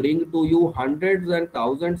will bring to you hundreds and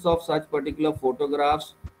thousands of such particular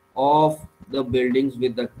photographs of the buildings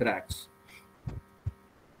with the cracks.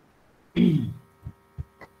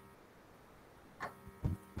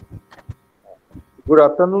 Good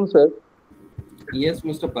afternoon, sir. Yes,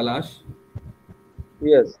 Mr. Palash.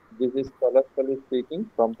 Yes, this is Palash speaking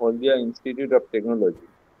from Haldia Institute of Technology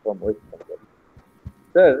from West Bengal.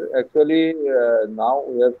 Sir, actually, now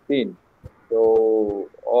we have seen, so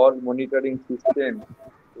all monitoring system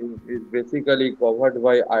is basically covered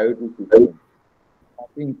by IoT system,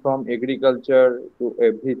 starting from agriculture to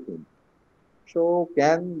everything. So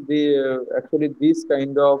can the actually this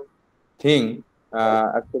kind of thing,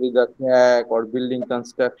 actually the crack or building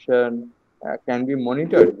construction can be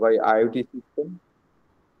monitored by IoT system?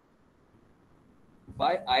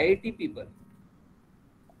 By IIT people.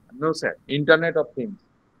 No, sir. Internet of Things.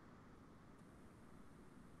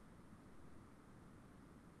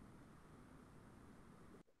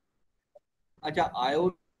 Acha,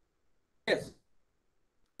 IoT, yes.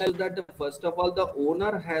 That first of all, the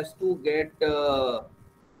owner has to get No,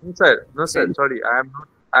 sir. No, sir. sent. Sorry, I am not.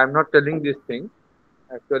 I am not telling this thing.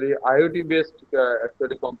 Actually, IoT based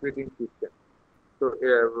actually computing system. So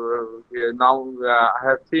now I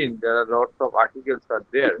have seen there are lots of articles are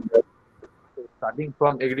there. So starting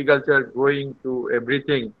from agriculture, going to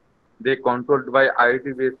everything, they controlled by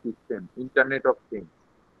IoT based system, Internet of Things.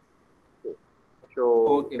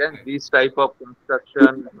 So Okay, can fine. this type of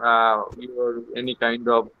construction or any kind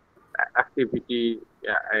of activity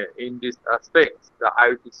in these aspects, the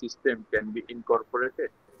IoT system can be incorporated?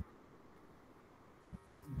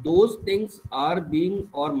 Those things are being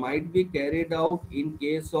or might be carried out in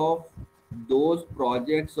case of those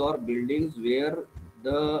projects or buildings where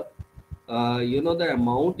the the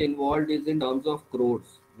amount involved is in terms of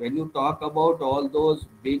crores. When you talk about all those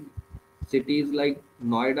big cities like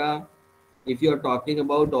Noida, if you're talking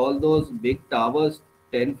about all those big towers,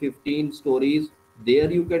 10, 15 stories, there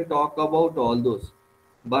you can talk about all those.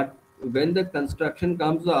 But when the construction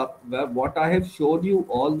comes up, what I have showed you,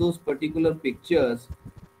 all those particular pictures,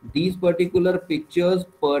 these particular pictures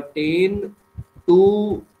pertain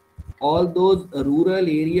to all those rural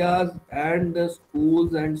areas and the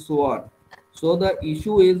schools and so on. So the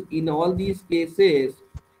issue is, in all these cases,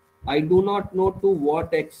 I do not know to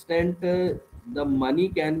what extent the money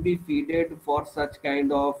can be feeded for such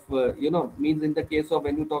kind of, means in the case of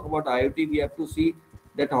when you talk about IoT, we have to see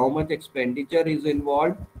that how much expenditure is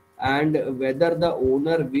involved and whether the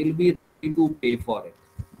owner will be ready to pay for it.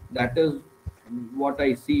 That is what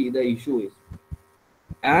I see the issue is.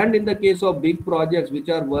 And in the case of big projects which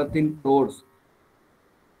are worth in crores,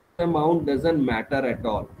 amount doesn't matter at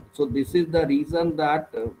all. So this is the reason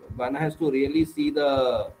that one has to really see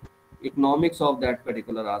the economics of that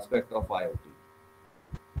particular aspect of IoT.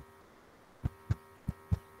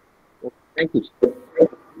 Okay, thank you.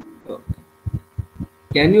 Uh,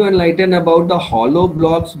 Can you enlighten about the hollow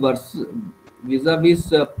blocks versus vis-a-vis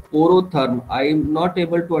porotherm? I'm not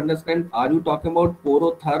able to understand. Are you talking about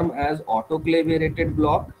porotherm as autoclave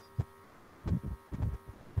block?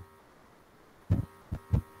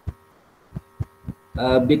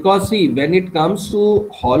 Because see, when it comes to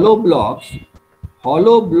hollow blocks,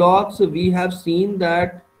 we have seen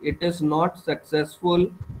that it is not successful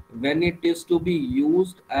when it is to be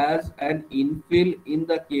used as an infill in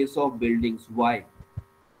the case of buildings. Why?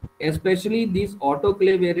 Especially these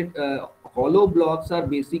autoclave hollow blocks are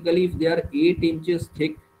basically, if they are 8 inches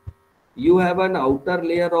thick, you have an outer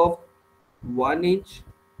layer of 1 inch,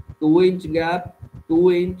 2 inch gap,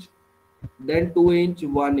 2 inch, then 2 inch,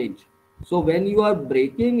 1 inch. So when you are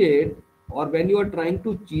breaking it or when you are trying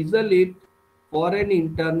to chisel it for an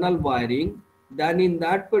internal wiring, then in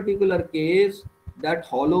that particular case, that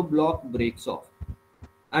hollow block breaks off.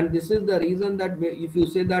 And this is the reason that if you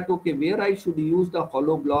say that, okay, where I should use the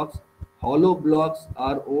hollow blocks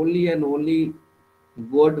are only and only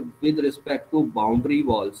good with respect to boundary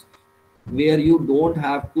walls, where you don't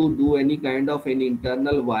have to do any kind of an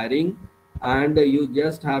internal wiring, and you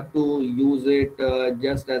just have to use it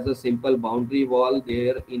just as a simple boundary wall.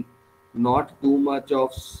 There in not too much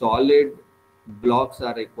of solid blocks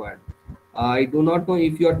are required. I do not know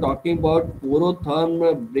if you are talking about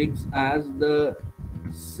porotherm bricks as the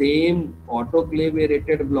same autoclave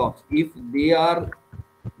aerated blocks. If they are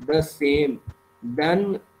the same,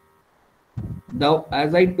 then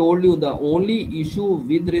as I told you, the only issue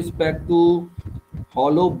with respect to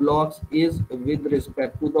hollow blocks is with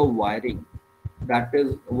respect to the wiring. That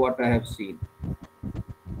is what I have seen.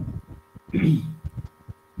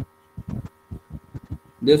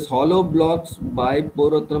 This hollow blocks by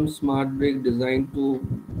porotherm smart brick designed to,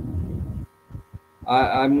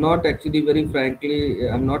 I'm not actually, very frankly,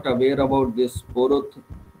 I'm not aware about this porotherm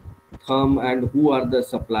and who are the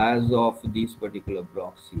suppliers of these particular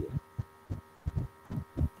blocks here.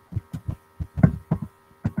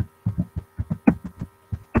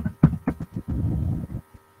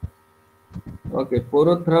 Okay,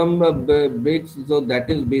 porotherm bricks. So that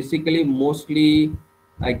is basically mostly,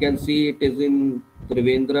 I can see it is in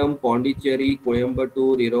Trivandrum, Pondicherry,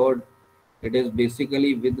 Coimbatore, Erode. It is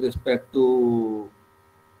basically with respect to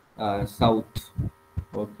south.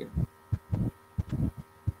 Okay.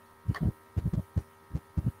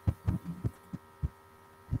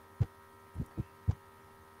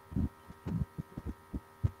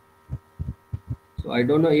 So I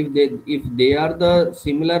don't know if they are the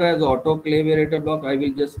similar as autoclave aerated block. I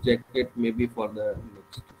will just check it maybe for the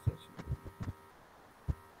next session.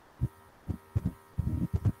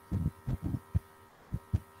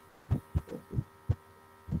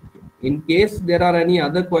 In case there are any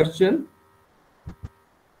other question,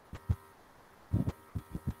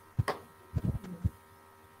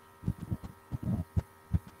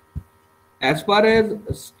 as far as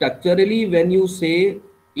structurally, when you say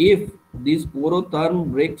if these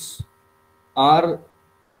porotherm bricks are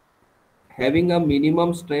having a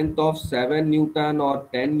minimum strength of 7 Newton or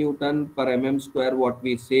 10 Newton per mm square, what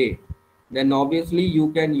we say, then obviously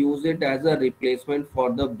you can use it as a replacement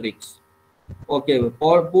for the bricks. Okay,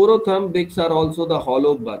 for porotherm bricks are also the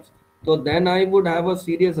hollow blocks. So then I would have a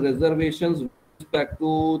serious reservations with respect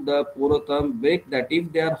to the porotherm brick, that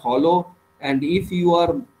if they are hollow and if you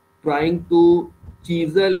are trying to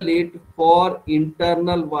chisel it for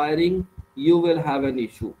internal wiring, you will have an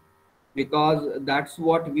issue, because that's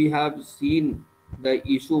what we have seen the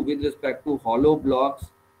issue with respect to hollow blocks,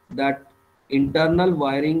 that internal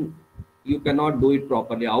wiring you cannot do it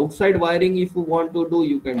properly. Outside wiring, if you want to do,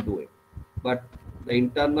 you can do it, but the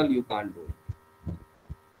internal you can't do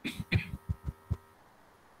it.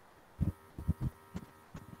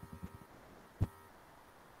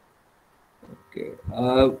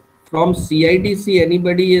 Okay. From CIDC,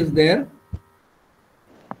 anybody is there?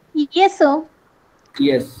 Yes, sir.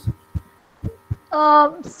 Yes.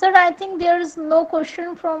 Sir, I think there is no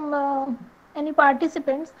question from any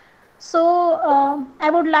participants. So I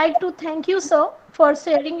would like to thank you, sir, for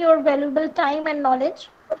sharing your valuable time and knowledge.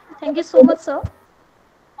 Thank you so much, sir.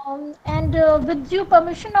 And with due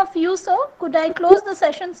permission of you, sir, could I close the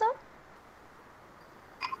session, sir?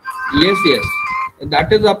 Yes, yes.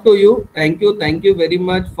 That is up to you. Thank you. Thank you very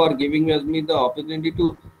much for giving me the opportunity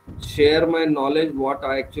to share my knowledge, what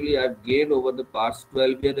I actually have gained over the past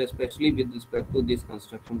 12 years, especially with respect to this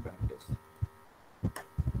construction practice.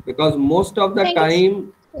 Because most of the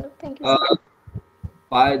time, thank you, sir.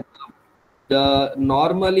 By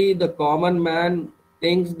normally the common man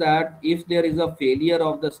thinks that if there is a failure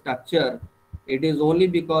of the structure, it is only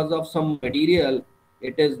because of some material.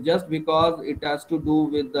 It is just because it has to do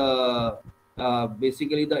with the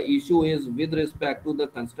basically the issue is with respect to the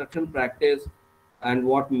construction practice and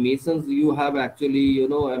what masons you have actually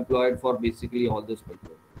employed for basically all this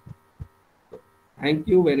material. So, thank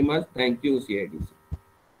you very much. Thank you, CIDC.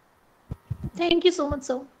 Thank you so much,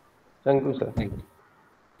 sir. Thank you, sir. Thank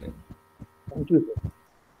you. Thank you, sir.